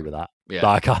can't argue with that. Yeah.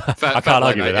 Like, I can't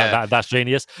argue with that. Yeah. That's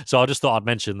genius. So I just thought I'd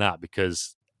mention that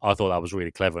because I thought that was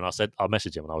really clever. And I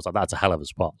messaged him and I was like, that's a hell of a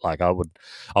spot. Like I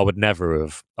would never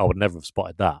have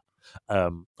spotted that.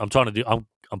 I'm planning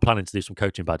to do some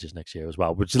coaching badges next year as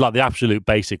well, which is like the absolute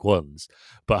basic ones.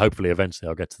 But hopefully eventually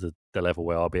I'll get to the level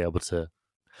where I'll be able to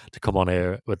come on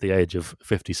here at the age of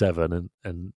 57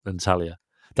 and tell you.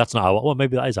 That's not how, well,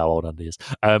 maybe that is how old Andy is.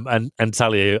 And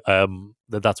tell you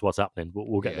that's what's happening.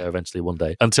 We'll get there eventually one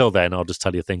day. Until then, I'll just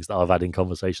tell you things that I've had in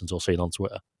conversations or seen on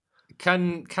Twitter.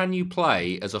 Can you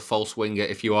play as a false winger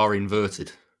if you are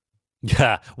inverted?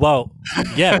 Yeah, well,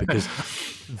 yeah, because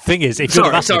the thing is, if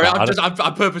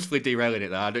I'm purposefully derailing it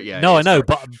there. I know,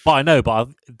 but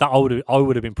I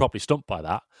would have been properly stumped by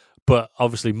that. But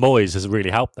obviously, Moyes has really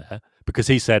helped there because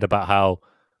he said about how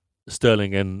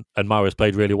Sterling and Mahrez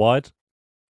played really wide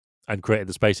and created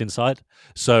the space inside.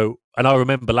 So, and I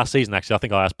remember last season, actually, I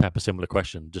think I asked Pep a similar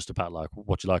question just about like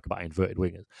what you like about inverted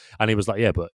wingers, and he was like,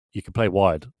 "Yeah, but you can play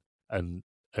wide and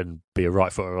be a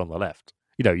right footer on the left.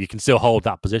 You know, you can still hold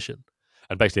that position."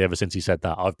 And basically, ever since he said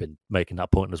that, I've been making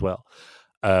that point as well,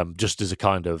 just as a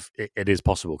kind of it is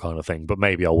possible kind of thing. But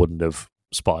maybe I wouldn't have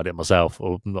spotted it myself,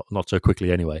 or not so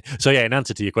quickly anyway. So yeah, in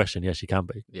answer to your question, yes, you can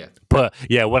be. Yeah, but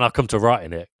yeah, when I come to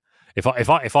writing it, if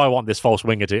I want this false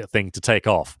winger thing to take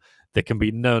off, there can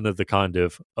be none of the kind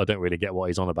of I don't really get what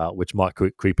he's on about, which might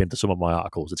creep into some of my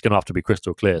articles. It's going to have to be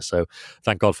crystal clear. So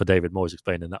thank God for David Moyes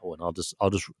explaining that one. I'll just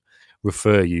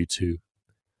refer you to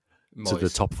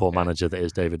the top four manager that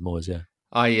is David Moyes. Yeah.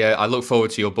 I look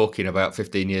forward to your book in about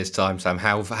 15 years' time, Sam.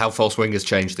 How false wingers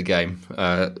changed the game,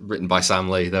 written by Sam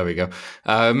Lee. There we go.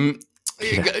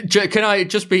 Can I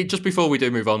just before we do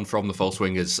move on from the false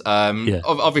wingers?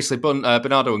 Obviously,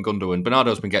 Bernardo and Gundogan.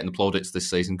 Bernardo's been getting the plaudits this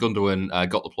season. Gundogan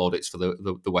got the plaudits for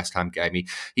the West Ham game.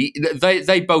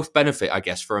 They both benefit, I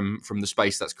guess, from the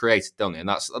space that's created, don't they? And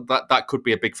that could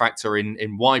be a big factor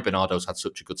in why Bernardo's had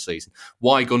such a good season,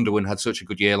 why Gundogan had such a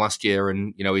good year last year,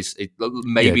 and is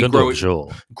maybe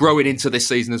growing into this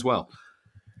season as well.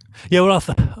 Yeah,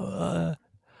 well,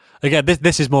 again,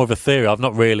 this is more of a theory. I've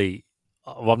not really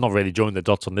joined the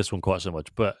dots on this one quite so much,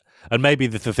 and maybe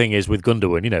the thing is with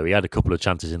Gundogan, he had a couple of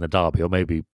chances in the derby, or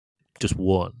maybe just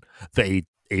one that he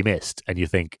missed, and you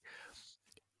think,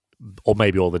 or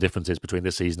maybe all the differences between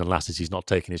this season and last is he's not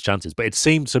taking his chances. But it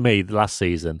seemed to me last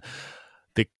season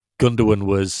that Gundogan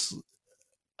was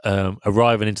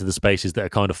arriving into the spaces that a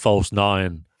kind of false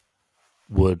nine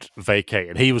would vacate,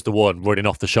 and he was the one running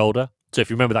off the shoulder. So if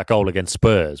you remember that goal against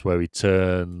Spurs where he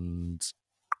turned.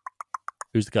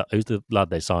 Who's the lad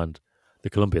they signed? The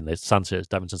Colombian,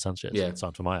 Davinson Sanchez,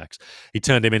 signed from Ajax. He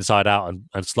turned him inside out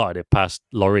and slotted it past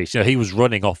Lloris. He was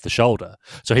running off the shoulder.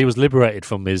 So he was liberated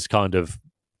from his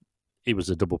he was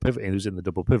a double pivot. He was in the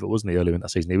double pivot, wasn't he, earlier in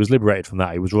that season? He was liberated from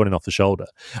that. He was running off the shoulder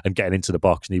and getting into the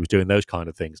box, and he was doing those kind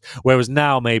of things. Whereas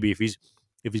now, maybe if he's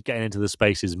getting into the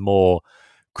spaces more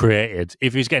created,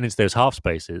 if he's getting into those half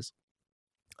spaces,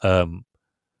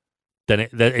 then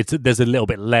there's a little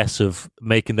bit less of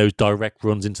making those direct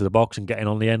runs into the box and getting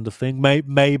on the end of thing.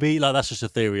 Maybe like that's just a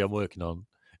theory I'm working on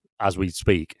as we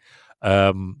speak.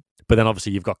 But then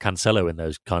obviously you've got Cancelo in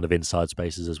those kind of inside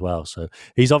spaces as well. So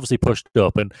he's obviously pushed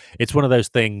up, and it's one of those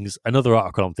things. Another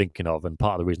article I'm thinking of, and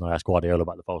part of the reason I asked Guardiola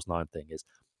about the false nine thing is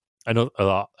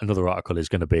another article is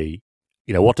going to be,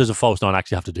 what does a false nine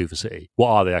actually have to do for City? What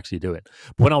are they actually doing?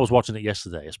 But when I was watching it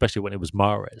yesterday, especially when it was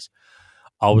Mahrez,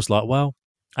 I was like, well.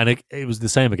 And it was the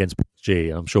same against PSG,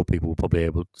 and I'm sure people will probably be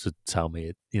able to tell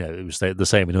me, it was the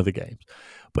same in other games.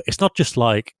 But it's not just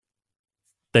like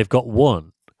they've got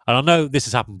one. And I know this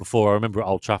has happened before. I remember at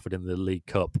Old Trafford in the League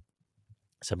Cup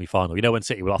semi-final. When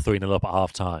City were like 3-0 up at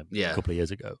half-time a couple of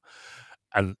years ago.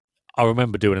 And I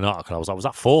remember doing an article. I was like, was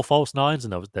that 4 false nines?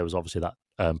 And there was obviously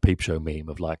that peep show meme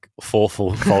of like 4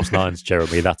 false nines,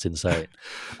 Jeremy. That's insane.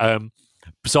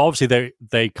 So obviously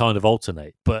they kind of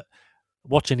alternate. But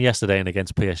watching yesterday and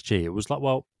against PSG, it was like,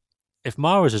 well, if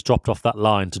Mahrez has dropped off that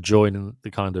line to join in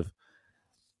the kind of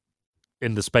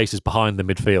in the spaces behind the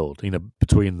midfield,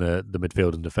 between the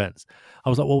midfield and defence, I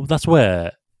was like, well, that's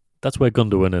where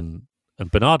Gundogan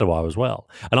and Bernardo are as well.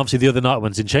 And obviously the other night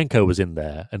when Zinchenko was in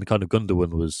there and kind of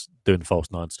Gundogan was doing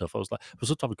false nine stuff, I was like, well,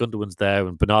 sometimes Gundogan's there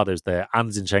and Bernardo's there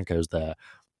and Zinchenko's there.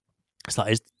 It's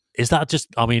like, is that just?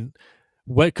 I mean.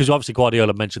 Because obviously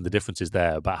Guardiola mentioned the differences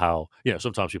there about how,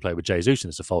 sometimes you play with Jesus and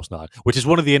it's a false nine, which is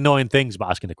one of the annoying things about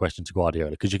asking a question to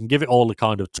Guardiola, because you can give it all the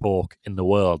kind of talk in the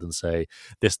world and say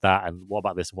this, that, and what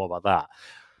about this and what about that.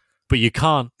 but you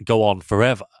can't go on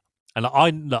forever. And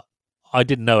I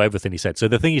didn't know everything he said. So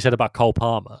the thing he said about Cole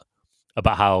Palmer,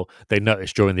 about how they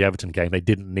noticed during the Everton game they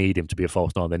didn't need him to be a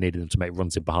false nine, they needed him to make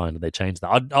runs in behind, and they changed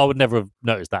that. I would never have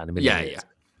noticed that in a million years.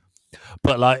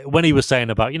 But like when he was saying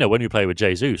about, when you play with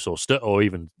Jesus or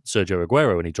even Sergio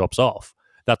Aguero and he drops off,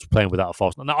 that's playing without a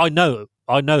false nine. Now I know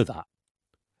that,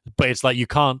 but it's like you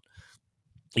can't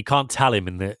tell him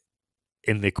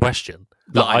in the question.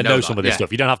 No, I know some of this yeah.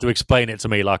 stuff. You don't have to explain it to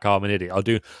me like I'm an idiot.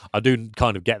 I do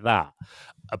kind of get that,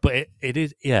 but it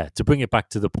is to bring it back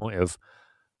to the point of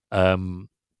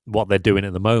what they're doing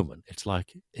at the moment. It's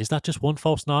like, is that just one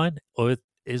false nine, or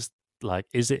is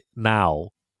it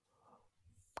now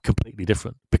completely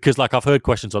different? Because like I've heard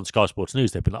questions on Sky Sports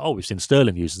News, they've been like, oh, we've seen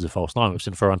Sterling used as a false nine, we've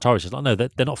seen Ferran Torres. It's like, no, they're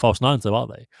not false nines though, are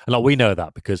they? And like we know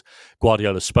that because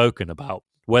Guardiola's spoken about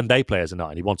when they play as a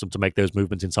nine, he wants them to make those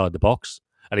movements inside the box,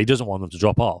 and he doesn't want them to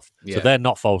drop off. So they're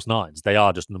not false nines, they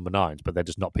are just number nines, but they're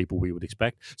just not people we would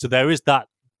expect. So there is that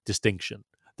distinction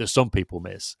that some people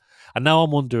miss. And now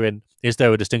I'm wondering, is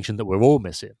there a distinction that we're all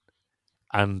missing?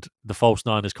 And the false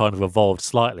nine has kind of evolved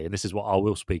slightly, and this is what I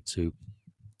will speak to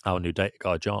our new data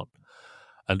guy, John,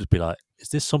 and just be like, is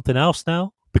this something else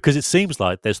now? Because it seems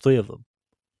like there's three of them.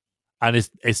 And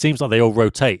it seems like they all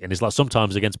rotate. And it's like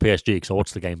sometimes against PSG, because I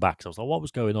watched the game back, so I was like, what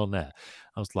was going on there?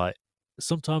 I was like,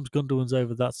 sometimes Gundogan's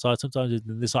over that side, sometimes it's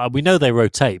this side. We know they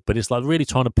rotate, but it's like really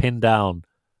trying to pin down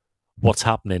what's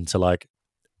happening to like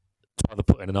trying to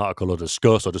put in an article or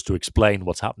discuss or just to explain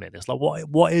what's happening. It's like,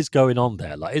 what is going on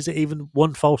there? Like, is it even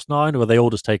one false nine, or are they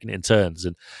all just taking it in turns?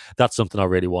 And that's something I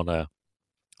really want to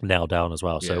nail down as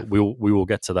well. So we will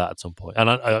get to that at some point. And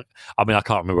I mean, I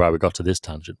can't remember how we got to this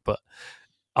tangent, but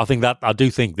I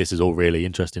do think this is all really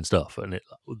interesting stuff, and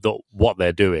what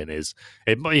they're doing is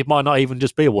it might not even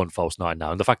just be a one false nine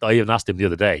now. And the fact that I even asked him the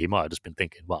other day, he might have just been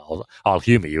thinking, "Well, I'll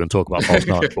humour you and talk about false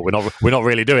nines," but we're not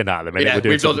really doing that at the minute. Yeah, we're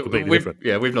doing something completely different.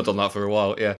 Yeah, we've not done that for a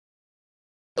while. Yeah.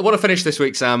 I want to finish this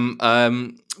week, Sam,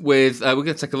 with we're going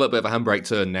to take a little bit of a handbrake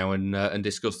turn now and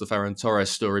discuss the Ferran Torres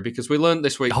story, because we learned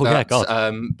this week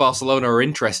that Barcelona are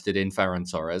interested in Ferran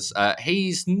Torres.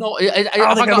 He's not.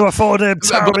 Are they going to afford him?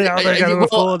 Tell me, are they going to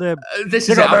afford him? This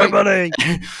is got no money.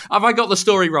 Have I got the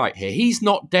story right here? He's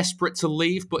not desperate to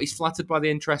leave, but he's flattered by the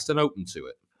interest and open to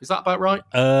it. Is that about right?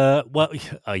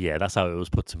 Yeah, that's how it was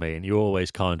put to me. And you're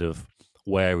always kind of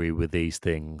wary with these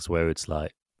things, where it's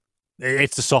like,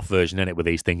 it's the soft version, isn't it, with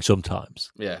these things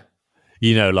sometimes? Yeah.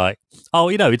 Like,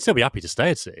 he'd still be happy to stay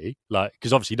at City, like,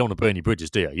 because obviously you don't want to burn your bridges,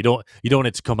 do you? You don't want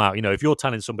it to come out. If you're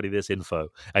telling somebody this info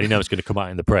and it's going to come out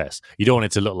in the press, you don't want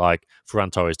it to look like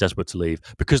Ferran Torres desperate to leave.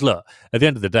 Because look, at the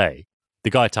end of the day,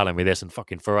 the guy telling me this, and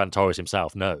fucking Ferran Torres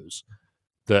himself knows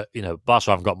that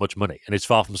Barca haven't got much money, and it's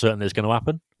far from certain that it's going to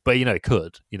happen. But it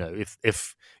could.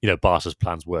 If Barca's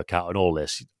plans work out and all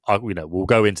this, we'll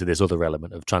go into this other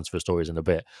element of transfer stories in a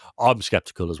bit. I'm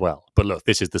skeptical as well. But look,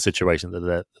 this is the situation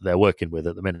that they're working with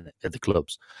at the minute at the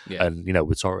clubs, and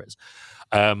with Torres.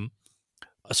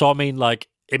 So I mean, like,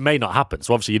 it may not happen.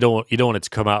 So obviously you don't want it to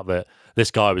come out that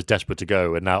this guy was desperate to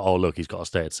go, and now look, he's got to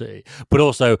stay at City. But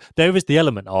also there is the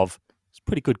element of it's a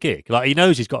pretty good gig. Like, he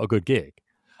knows he's got a good gig.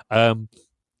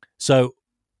 So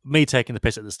me taking the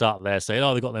piss at the start there, saying,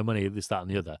 they've got their money, this, that,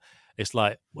 and the other. It's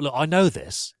like, well, look, I know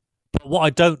this, but what I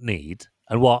don't need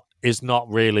and what is not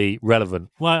really relevant,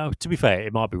 well, to be fair,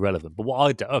 it might be relevant, but what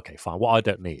I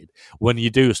don't need, when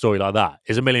you do a story like that,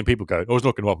 is a million people going, it's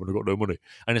not going to happen, I've got no money.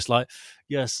 And it's like,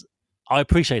 yes, I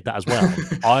appreciate that as well.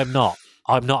 I'm not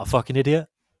a fucking idiot.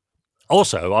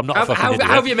 Also, I'm not a fucking idiot.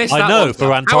 How have you missed that? I know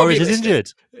Ferran Torres is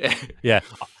injured. Yeah.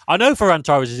 I know Ferran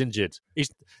Torres is injured.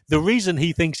 The reason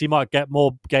he thinks he might get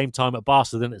more game time at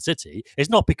Barca than at City is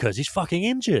not because he's fucking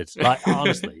injured. Like,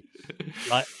 honestly.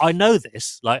 Like, I know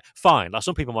this. Like, fine. Like,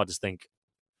 some people might just think,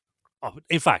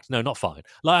 in fact, no, not fine.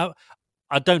 Like,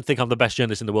 I don't think I'm the best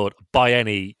journalist in the world by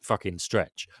any fucking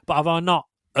stretch. But have I not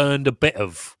earned a bit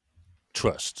of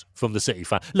trust from the City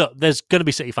fan? Look, there's going to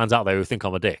be City fans out there who think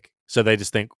I'm a dick. So they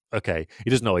just think, okay, he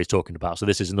doesn't know what he's talking about, so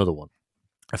this is another one.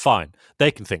 Fine,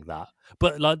 they can think that.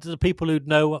 But like, the people who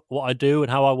know what I do and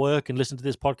how I work and listen to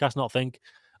this podcast not think,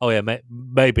 oh yeah,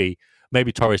 maybe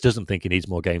Torres doesn't think he needs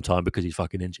more game time because he's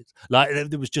fucking injured. Like,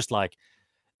 it was just like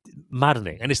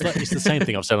maddening. And it's the same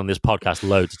thing I've said on this podcast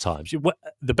loads of times.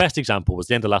 The best example was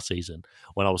the end of last season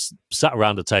when I was sat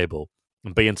around a table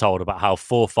and being told about how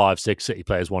 4, 5, 6 City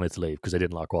players wanted to leave because they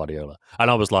didn't like Guardiola. And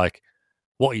I was like,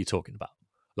 what are you talking about?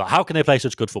 Like, how can they play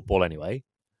such good football anyway?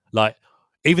 Like,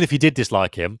 even if you did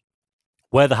dislike him,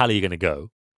 where the hell are you going to go?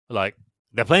 Like,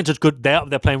 they're playing such good,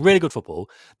 they're playing really good football.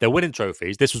 They're winning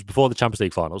trophies. This was before the Champions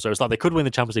League final, so it's like they could win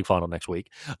the Champions League final next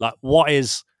week. Like, what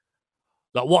is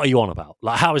Like, what are you on about?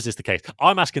 Like, how is this the case?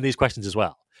 I'm asking these questions as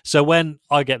well. So when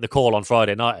I get the call on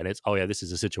Friday night and it's, oh yeah, this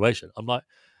is a situation, I'm like,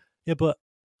 yeah, but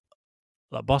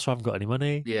like, boss, I haven't got any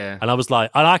money. Yeah. And I was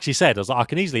like, I actually said, I was like, I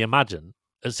can easily imagine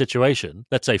a situation,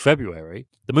 let's say February,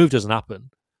 the move doesn't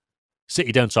happen.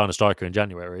 City don't sign a striker in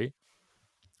January.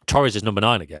 Torres is number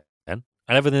 9 again, and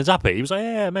everything's happy. He was like,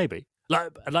 yeah, maybe.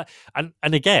 And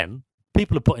again,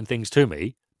 people are putting things to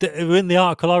me that are in the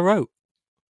article I wrote.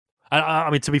 And I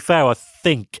mean, to be fair, I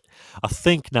think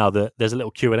now that there's a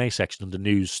little Q&A section under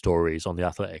news stories on The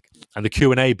Athletic, and the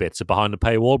Q&A bits are behind the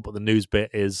paywall, but the news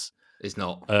bit is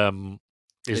not.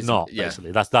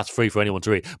 Basically. That's free for anyone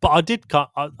to read. But I did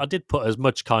put as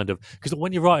much kind of, because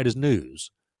when you write it as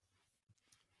news,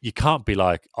 you can't be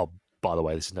like, oh, by the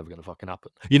way, this is never going to fucking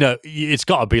happen. You know, it's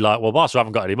got to be like, well, Barca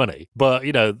haven't got any money, but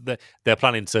you know they're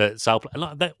planning to sell.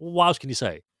 Like, what else can you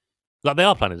say? Like, they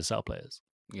are planning to sell players.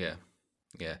 Yeah.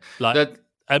 Like,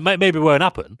 maybe it won't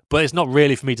happen, but it's not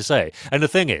really for me to say. And the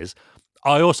thing is,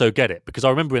 I also get it because I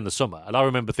remember in the summer, and I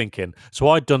remember thinking, so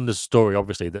I'd done this story,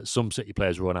 obviously, that some City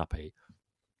players were unhappy.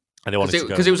 And they wanted to go.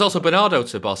 Because it was also Bernardo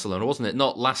to Barcelona, wasn't it?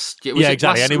 Not last year.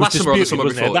 Exactly. And it was summer or the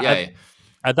disputed, summer before.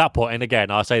 At that point, and again,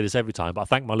 I say this every time, but I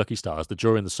thank my lucky stars that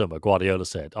during the summer, Guardiola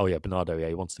said, oh yeah, Bernardo, yeah,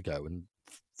 he wants to go. And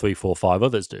 3, 4, 5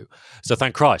 others do. So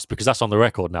thank Christ, because that's on the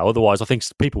record now. Otherwise, I think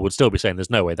people would still be saying there's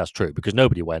no way that's true because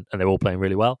nobody went and they're all playing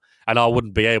really well. And I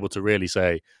wouldn't be able to really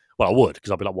say, well, I would,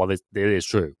 because I'd be like, well, it is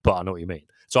true, but I know what you mean.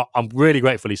 So I'm really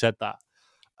grateful he said that.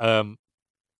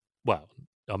 Well,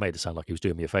 I made it sound like he was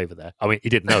doing me a favour there. I mean, he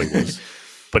didn't know he was,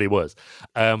 but he was.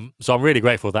 So I'm really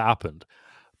grateful that happened.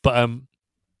 But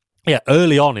yeah,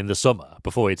 early on in the summer,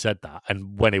 before he'd said that,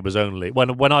 and when it was only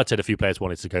when I'd said a few players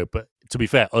wanted to go, but to be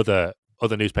fair, other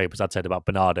newspapers had said about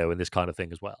Bernardo and this kind of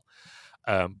thing as well.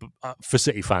 For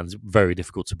City fans, very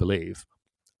difficult to believe.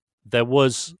 There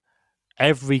was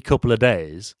every couple of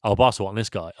days, oh, Barca want this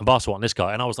guy, and Barca want this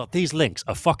guy, and I was like, these links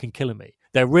are fucking killing me.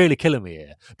 They're really killing me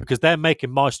here because they're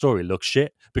making my story look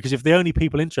shit. Because if the only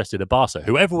people interested are Barca,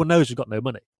 who everyone knows has got no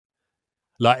money,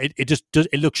 like it just does,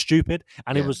 it looks stupid,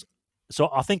 and it was. So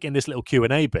I think in this little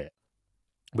Q&A bit,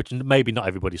 which maybe not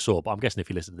everybody saw, but I'm guessing if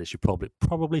you listen to this, you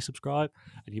probably subscribe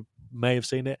and you may have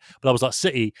seen it. But I was like,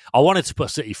 City, I wanted to put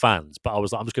City fans, but I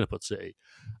was like, I'm just going to put City.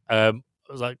 I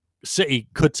was like, City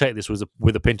could take this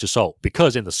with a pinch of salt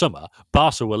because in the summer,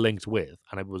 Barca were linked with,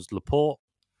 and it was Laporte,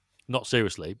 not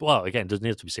seriously, but well, again, it doesn't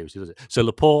need to be seriously, does it? So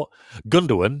Laporte,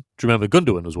 Gundogan, do you remember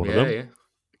Gundogan was one of them? Yeah.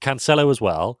 Cancelo as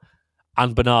well,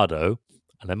 and Bernardo,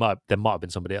 and there might have been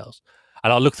somebody else.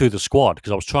 And I looked through the squad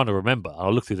because I was trying to remember. And I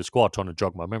looked through the squad trying to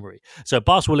jog my memory. So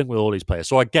Barca were linked with all these players.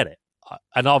 So I get it.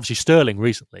 And obviously Sterling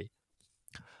recently.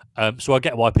 So I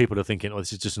get why people are thinking, oh,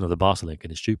 this is just another Barca link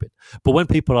and it's stupid. But when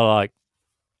people are like,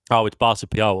 oh, it's Barca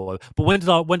PR. But when did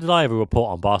I ever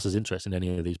report on Barca's interest in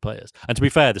any of these players? And to be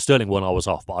fair, the Sterling one I was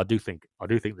off. But I do think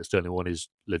the Sterling one is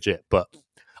legit. But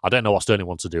I don't know what Sterling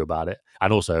wants to do about it.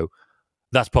 And also,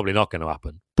 that's probably not going to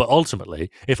happen. But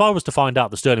ultimately, if I was to find out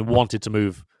that Sterling wanted to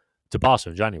move to Barca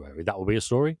in January, that will be a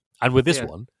story. And with this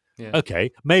one, okay,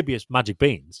 maybe it's magic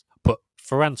beans, but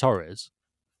Ferran Torres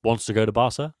wants to go to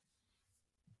Barca.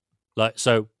 Like,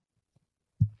 so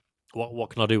what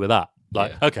can I do with that?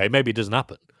 Like, okay, maybe it doesn't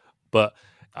happen. But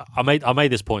I made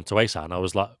this point to Asa, and I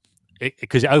was like,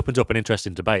 because it opens up an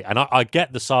interesting debate. And I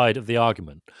get the side of the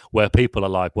argument where people are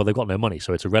like, well, they've got no money,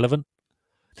 so it's irrelevant.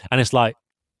 And it's like,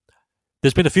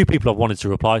 there's been a few people I've wanted to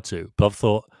reply to, but I've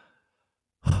thought,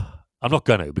 I'm not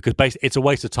going to, because basically it's a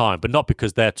waste of time, but not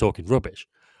because they're talking rubbish,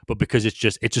 but because it's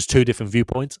just two different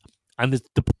viewpoints. And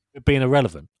the being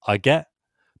irrelevant, I get,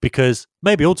 because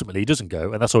maybe ultimately he doesn't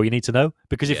go, and that's all you need to know.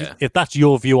 Because if that's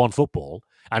your view on football,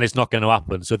 and it's not going to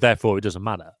happen, so therefore it doesn't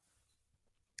matter.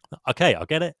 Okay, I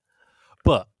get it.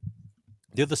 But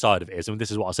the other side of it is, and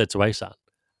this is what I said to Asan,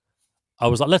 I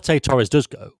was like, let's say Torres does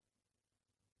go,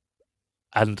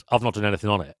 and I've not done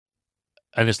anything on it.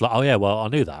 And it's like, oh yeah, well, I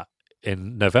knew that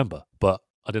in November, but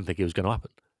I didn't think it was going to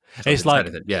happen. It's like,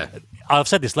 I've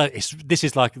said this, like, this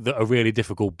is like a really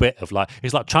difficult bit of like,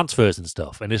 it's like transfers and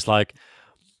stuff. And it's like,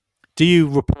 do you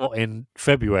report in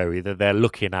February that they're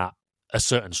looking at a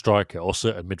certain striker or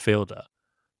certain midfielder?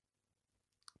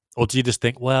 Or do you just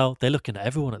think, well, they're looking at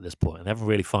everyone at this point and they haven't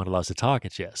really finalised the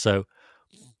targets yet. So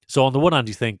on the one hand,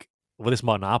 you think, well, this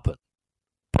might not happen,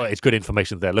 but it's good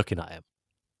information that they're looking at him.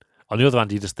 On the other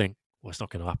hand, you just think, well, it's not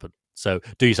going to happen. So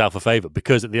do yourself a favour,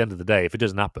 because at the end of the day, if it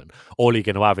doesn't happen, all you're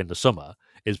going to have in the summer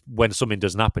is when something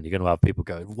doesn't happen, you're going to have people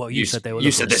going, well, you said they were looking.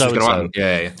 You said this was going to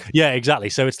happen. Yeah, exactly.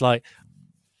 So it's like,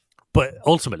 but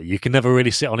ultimately, you can never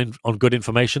really sit on good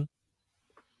information.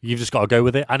 You've just got to go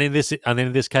with it. And in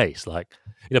this case, like,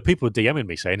 people are DMing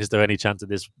me saying, "Is there any chance that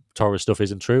this Torres stuff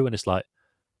isn't true?" And it's like,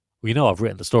 well, I've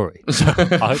written the story, so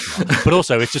I hope not. But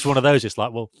also, it's just one of those. It's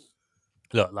like, well,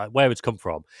 look, like where it's come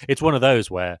from. It's one of those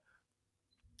where,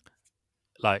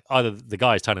 like, either the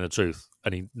guy is telling the truth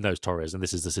and he knows Torres, and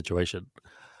this is the situation,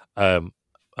 and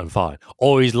fine,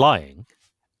 or he's lying,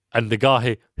 and the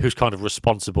guy who's kind of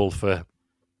responsible for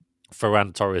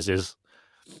Ferran Torres'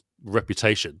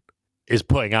 reputation is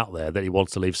putting out there that he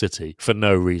wants to leave City for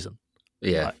no reason.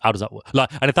 Yeah, like, how does that work? Like,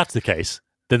 and if that's the case,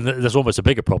 then there's almost a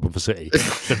bigger problem for City.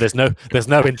 That there's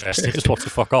no interest. He just wants to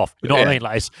fuck off. You know what I mean?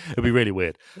 Like, it'd be really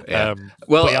weird. Yeah.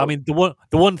 I mean, the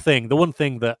one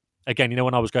thing that, again,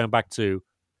 when I was going back to,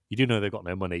 you do know they've got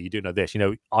no money. You do know this.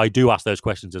 I do ask those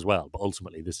questions as well. But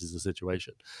ultimately, this is the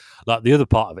situation. Like, the other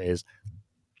part of it is,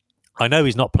 I know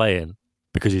he's not playing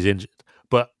because he's injured,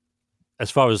 but as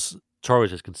far as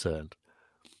Torres is concerned,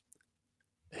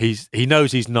 he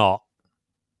knows he's not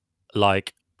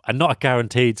like, and not a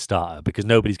guaranteed starter, because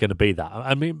nobody's going to be that.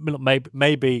 I mean,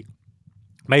 maybe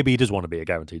he does want to be a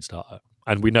guaranteed starter,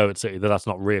 and we know at City that that's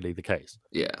not really the case.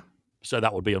 Yeah. So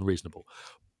that would be unreasonable.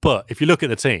 But if you look at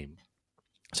the team,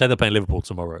 say they're playing Liverpool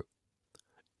tomorrow,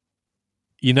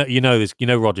 you know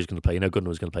Rodgers going to play,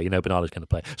 Gundogan's going to play, Bernardo's going to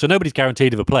play. So nobody's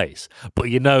guaranteed of a place,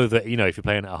 but you know that if you're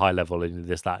playing at a high level and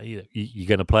this that you're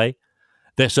going to play.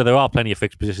 So there are plenty of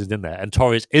fixed positions in there, and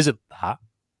Torres isn't that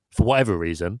for whatever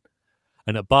reason.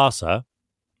 And at Barca,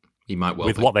 he might well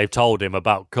with be. what they've told him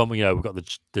about coming. We've got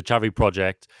the Xavi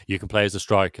project. You can play as a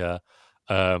striker.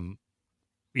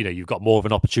 You've got more of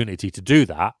an opportunity to do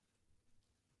that.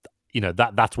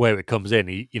 That's where it comes in.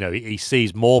 He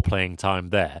sees more playing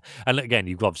time there. And again,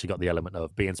 you've obviously got the element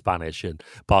of being Spanish, and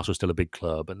Barca's still a big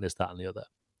club, and this, that, and the other.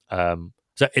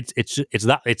 So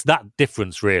it's that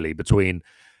difference really between.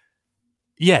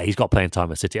 Yeah, he's got playing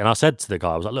time at City, and I said to the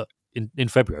guy, I was like, look, in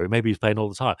February maybe he's playing all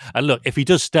the time, and look, if he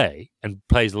does stay and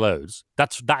plays loads,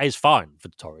 that is fine for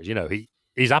Torres.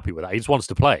 He's happy with that. He just wants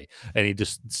to play, and he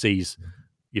just sees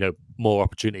more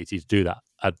opportunity to do that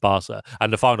at Barca.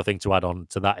 And the final thing to add on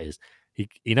to that is he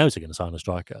knows they're going to sign a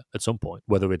striker at some point,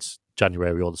 whether it's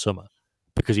January or the summer,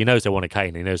 because he knows they want a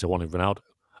Kane, he knows they want a Ronaldo,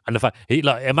 and the fact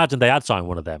imagine they had signed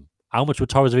one of them, how much would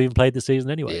Torres have even played this season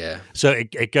anyway? Yeah. So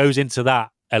it goes into that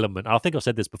element. I think I've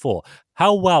said this before.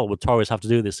 How well would Torres have to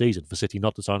do this season for City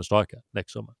not to sign a striker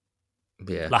next summer?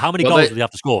 Yeah. Like, how many goals would he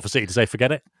have to score for City to say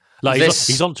forget it? Like,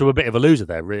 he's on to a bit of a loser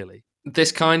there, really.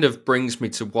 This kind of brings me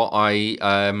to what I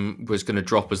was going to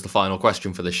drop as the final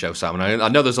question for this show, Sam. And I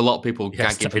know there's a lot of people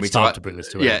gagging for me to bring this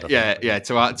to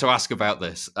to ask about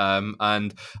this.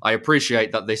 And I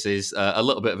appreciate that this is a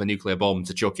little bit of a nuclear bomb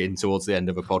to chuck in towards the end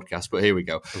of a podcast, but here we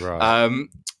go. Right.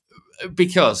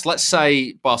 Because let's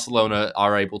say Barcelona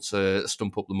are able to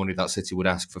stump up the money that City would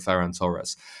ask for Ferran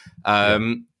Torres.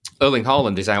 Erling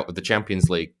Haaland is out of the Champions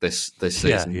League this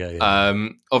season. Yeah.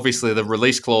 Obviously, the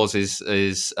release clause is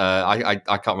I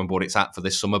can't remember what it's at for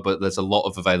this summer, but there's a lot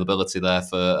of availability there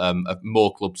for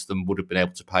more clubs than would have been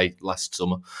able to pay last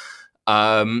summer.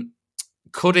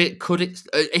 Could it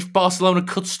if Barcelona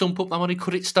could stump up that money,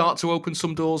 could it start to open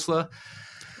some doors there?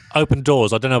 Open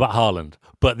doors. I don't know about Haaland,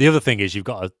 but the other thing is you've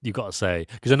got to say,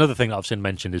 because another thing that I've seen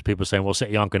mentioned is people saying, well,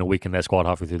 City aren't going to weaken their squad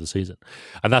halfway through the season,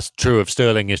 and that's true of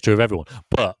Sterling, is true of everyone.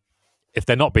 But if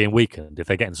they're not being weakened, if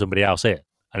they're getting somebody else in,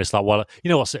 and it's like, well, you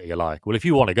know what City are like. Well, if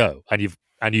you want to go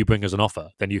and you bring us an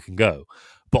offer, then you can go.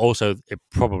 But also, it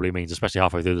probably means, especially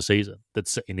halfway through the season, that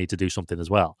City need to do something as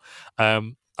well. I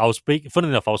was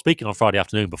speaking on Friday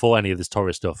afternoon before any of this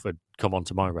Torres stuff had come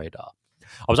onto my radar.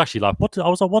 I was actually like, what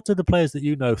do the players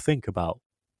that think about,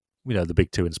 the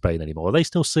big two in Spain anymore? Are they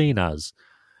still seen as,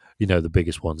 the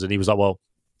biggest ones? And he was like, well,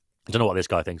 I don't know what this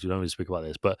guy thinks. We don't really speak about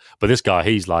this, but this guy,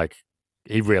 he's like,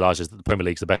 he realizes that the Premier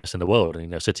League's the best in the world,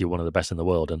 and City are one of the best in the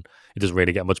world, and it doesn't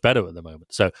really get much better at the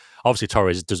moment. So obviously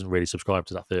Torres doesn't really subscribe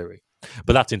to that theory,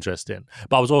 but that's interesting.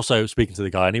 But I was also speaking to the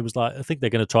guy, and he was like, I think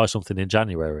they're going to try something in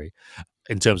January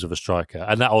in terms of a striker,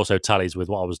 and that also tallies with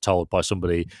what I was told by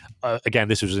somebody. Again,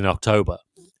 this was in October,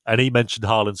 and he mentioned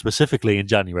Haaland specifically in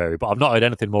January, but I've not heard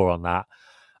anything more on that.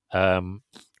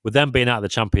 With them being out of the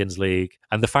Champions League,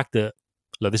 and the fact that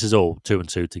this is all 2 and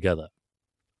 2 together.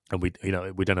 And we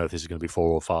don't know if this is going to be 4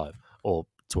 or 5 or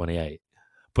 28.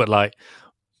 But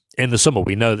in the summer,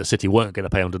 we know that City weren't going to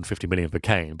pay 150 million for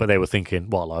Kane, but they were thinking,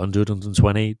 100,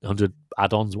 120, 100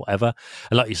 add-ons, whatever.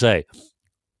 And like you say,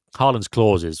 Haaland's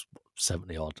clause is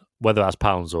 70 odd, whether that's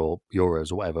pounds or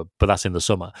euros or whatever, but that's in the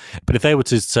summer. But if they were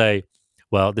to say,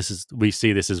 well, we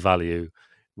see this as value,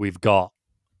 we've got,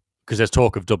 because there's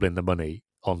talk of doubling the money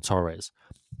on Torres.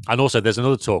 And also there's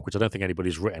another talk, which I don't think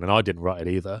anybody's written, and I didn't write it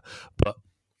either, but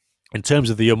in terms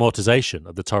of the amortization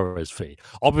of the Torres fee,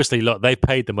 obviously, look, they've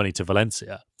paid the money to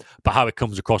Valencia, but how it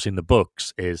comes across in the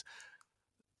books is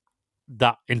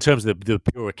that in terms of the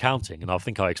pure accounting, and I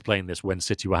think I explained this when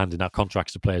City were handing out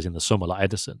contracts to players in the summer, like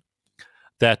Ederson,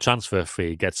 their transfer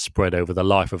fee gets spread over the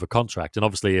life of a contract. And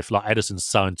obviously, if like Ederson's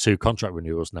signed 2 contract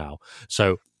renewals now,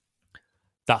 so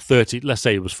that 30, let's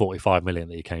say it was 45 million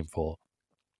that he came for,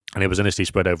 and it was initially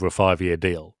spread over a 5-year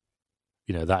deal,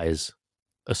 you know, that is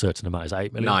a certain amount. Is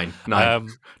 8 million? 9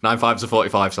 5s are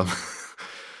 45, some.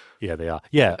 Yeah, they are.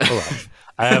 Yeah, all right.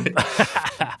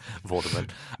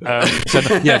 Vorderman.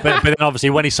 But then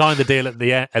obviously when he signed the deal at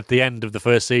the end of the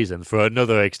first season for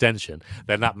another extension,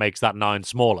 then that makes that 9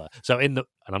 smaller. So and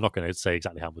I'm not going to say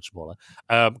exactly how much smaller,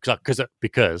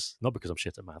 because not because I'm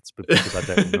shit at maths, but because I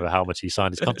don't remember how much he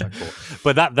signed his contract for.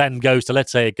 But that then goes to,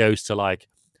 let's say it goes to like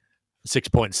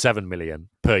 6.7 million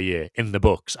per year in the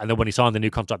books, and then when he signed the new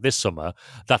contract this summer,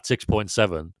 that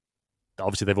 6.7.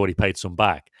 Obviously, they've already paid some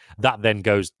back. That then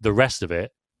goes, the rest of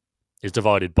it is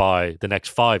divided by the next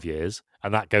 5 years,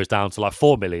 and that goes down to like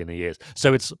 4 million a year.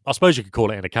 So it's, I suppose you could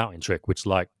call it an accounting trick, which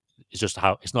like it's just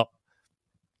how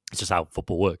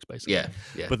football works, basically.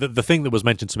 Yeah. But the thing that was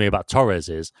mentioned to me about Torres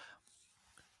is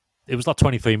it was like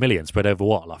 23 million spread over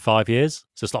what, like 5 years?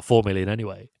 So it's like 4 million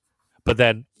anyway. But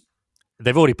then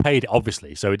they've already paid it,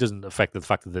 obviously, so it doesn't affect the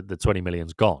fact that the 20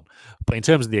 million's gone. But in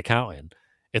terms of the accounting,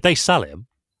 if they sell him,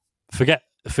 Forget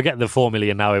the 4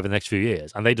 million now over the next few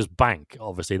years, and they just bank,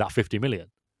 obviously, that 50 million.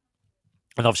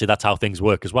 And obviously that's how things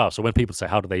work as well. So when people say,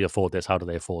 how do they afford this, how do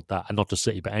they afford that, and not just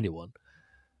City, but anyone,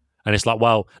 and it's like,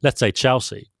 well, let's say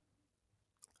Chelsea,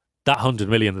 that 100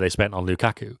 million that they spent on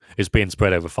Lukaku is being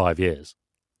spread over 5 years.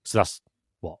 So that's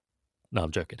what? No,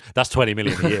 I'm joking. That's 20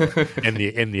 million a year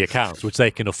in the accounts, which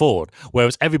they can afford.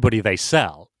 Whereas everybody they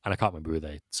sell, and I can't remember who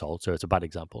they sold, so it's a bad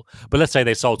example. But let's say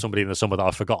they sold somebody in the summer that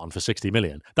I've forgotten for 60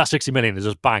 million. That 60 million is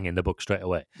just bang in the book straight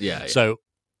away. Yeah. So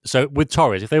with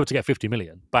Torres, if they were to get 50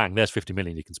 million, bang, there's 50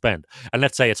 million you can spend. And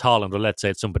let's say it's Haaland or let's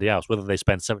say it's somebody else, whether they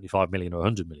spend 75 million or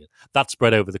 100 million, that's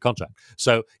spread over the contract.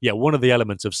 So, yeah, one of the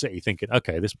elements of City thinking,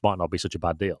 okay, this might not be such a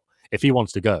bad deal. If he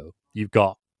wants to go, you've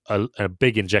got a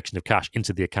big injection of cash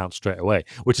into the account straight away,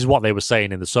 which is what they were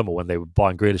saying in the summer when they were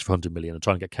buying Grealish for 100 million and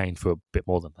trying to get Kane for a bit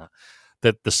more than that.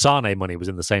 The Sane money was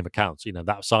in the same accounts. You know,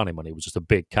 that Sane money was just a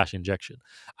big cash injection.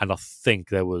 And I think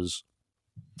there was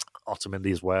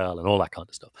Otamendi as well and all that kind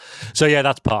of stuff. So, yeah,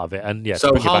 that's part of it. And, yeah, so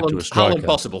to bring it back to a striker. Haaland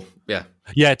possible, yeah.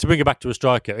 Yeah, to bring it back to a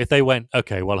striker. If they went,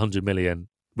 okay, well, 100 million,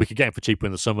 we could get him for cheaper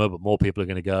in the summer, but more people are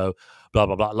going to go, blah,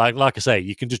 blah, blah. Like I say,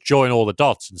 you can just join all the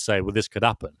dots and say, well, this could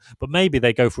happen. But maybe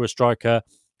they go for a striker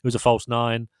who's a false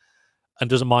 9 and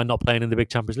doesn't mind not playing in the big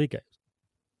Champions League games.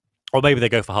 Or maybe they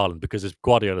go for Haaland because, as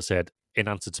Guardiola said, in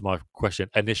answer to my question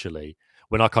initially,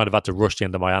 when I kind of had to rush the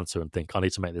end of my answer and think, I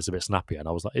need to make this a bit snappier. And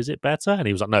I was like, is it better? And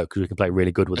he was like, no, because we can play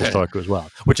really good with a striker as well.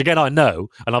 Which, again, I know.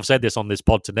 And I've said this on this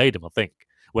pod to Nadim, I think,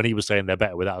 when he was saying they're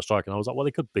better without a striker. And I was like, well,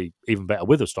 they could be even better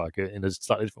with a striker in a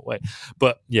slightly different way.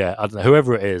 But, yeah, I don't know.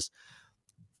 Whoever it is,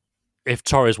 if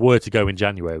Torres were to go in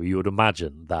January, you would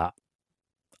imagine that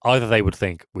either they would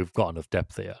think we've got enough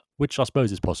depth here, which I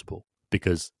suppose is possible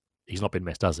because he's not been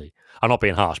missed, has he? I'm not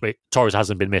being harsh, but Torres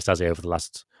hasn't been missed, has he, over the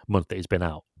last month that he's been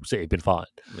out? City have been fine.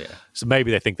 Yeah. So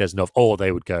maybe they think there's enough, or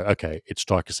they would go, okay, it's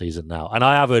striker season now. And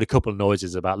I have heard a couple of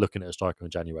noises about looking at a striker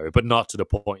in January, but not to the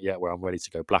point yet where I'm ready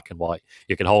to go black and white.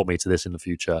 You can hold me to this in the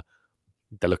future.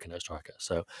 They're looking at a striker.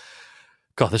 So,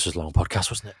 God, this was a long podcast,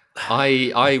 wasn't it?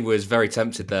 I was very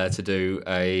tempted there to do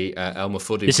a Elmer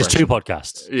Fudd impression. This is 2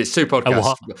 podcasts. It's 2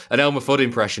 podcasts. An Elmer Fudd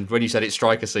impression when you said it's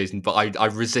striker season, but I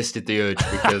resisted the urge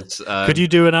because... Could you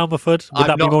do an Elmer Fudd? Would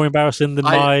that be more embarrassing than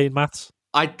my maths?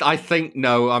 I think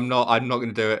no, I'm not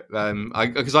going to do it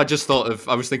because I just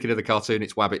I was thinking of the cartoon.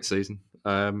 It's Wabbit season,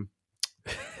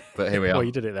 but here we are. Well,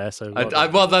 you did it there, so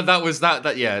that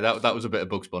was a bit of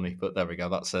Bugs Bunny, but there we go.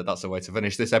 That's a way to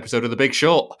finish this episode of The Big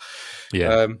Short.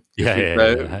 Yeah,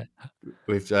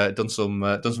 we've done some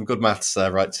good maths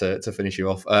right to finish you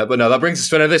off. But no, that brings us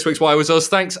to the end of this week's Why Was Us.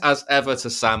 Thanks as ever to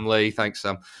Sam Lee. Thanks,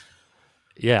 Sam.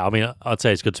 Yeah, I mean, I'd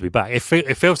say it's good to be back. It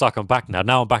feels like I'm back now.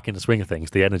 Now I'm back in the swing of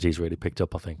things. The energy's really picked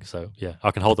up, I think. So, yeah,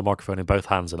 I can hold the microphone in both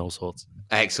hands and all sorts.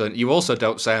 Excellent. You also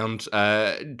don't sound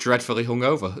dreadfully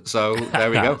hungover. So,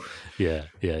 there we go.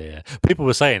 Yeah. People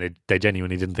were saying they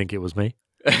genuinely didn't think it was me,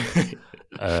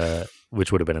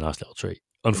 which would have been a nice little treat.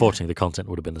 Unfortunately, the content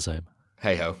would have been the same.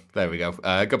 Hey-ho, there we go.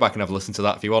 Go back and have a listen to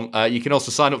that if you want. You can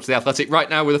also sign up to The Athletic right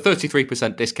now with a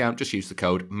 33% discount. Just use the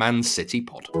code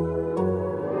ManCityPod.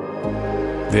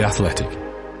 The Athletic.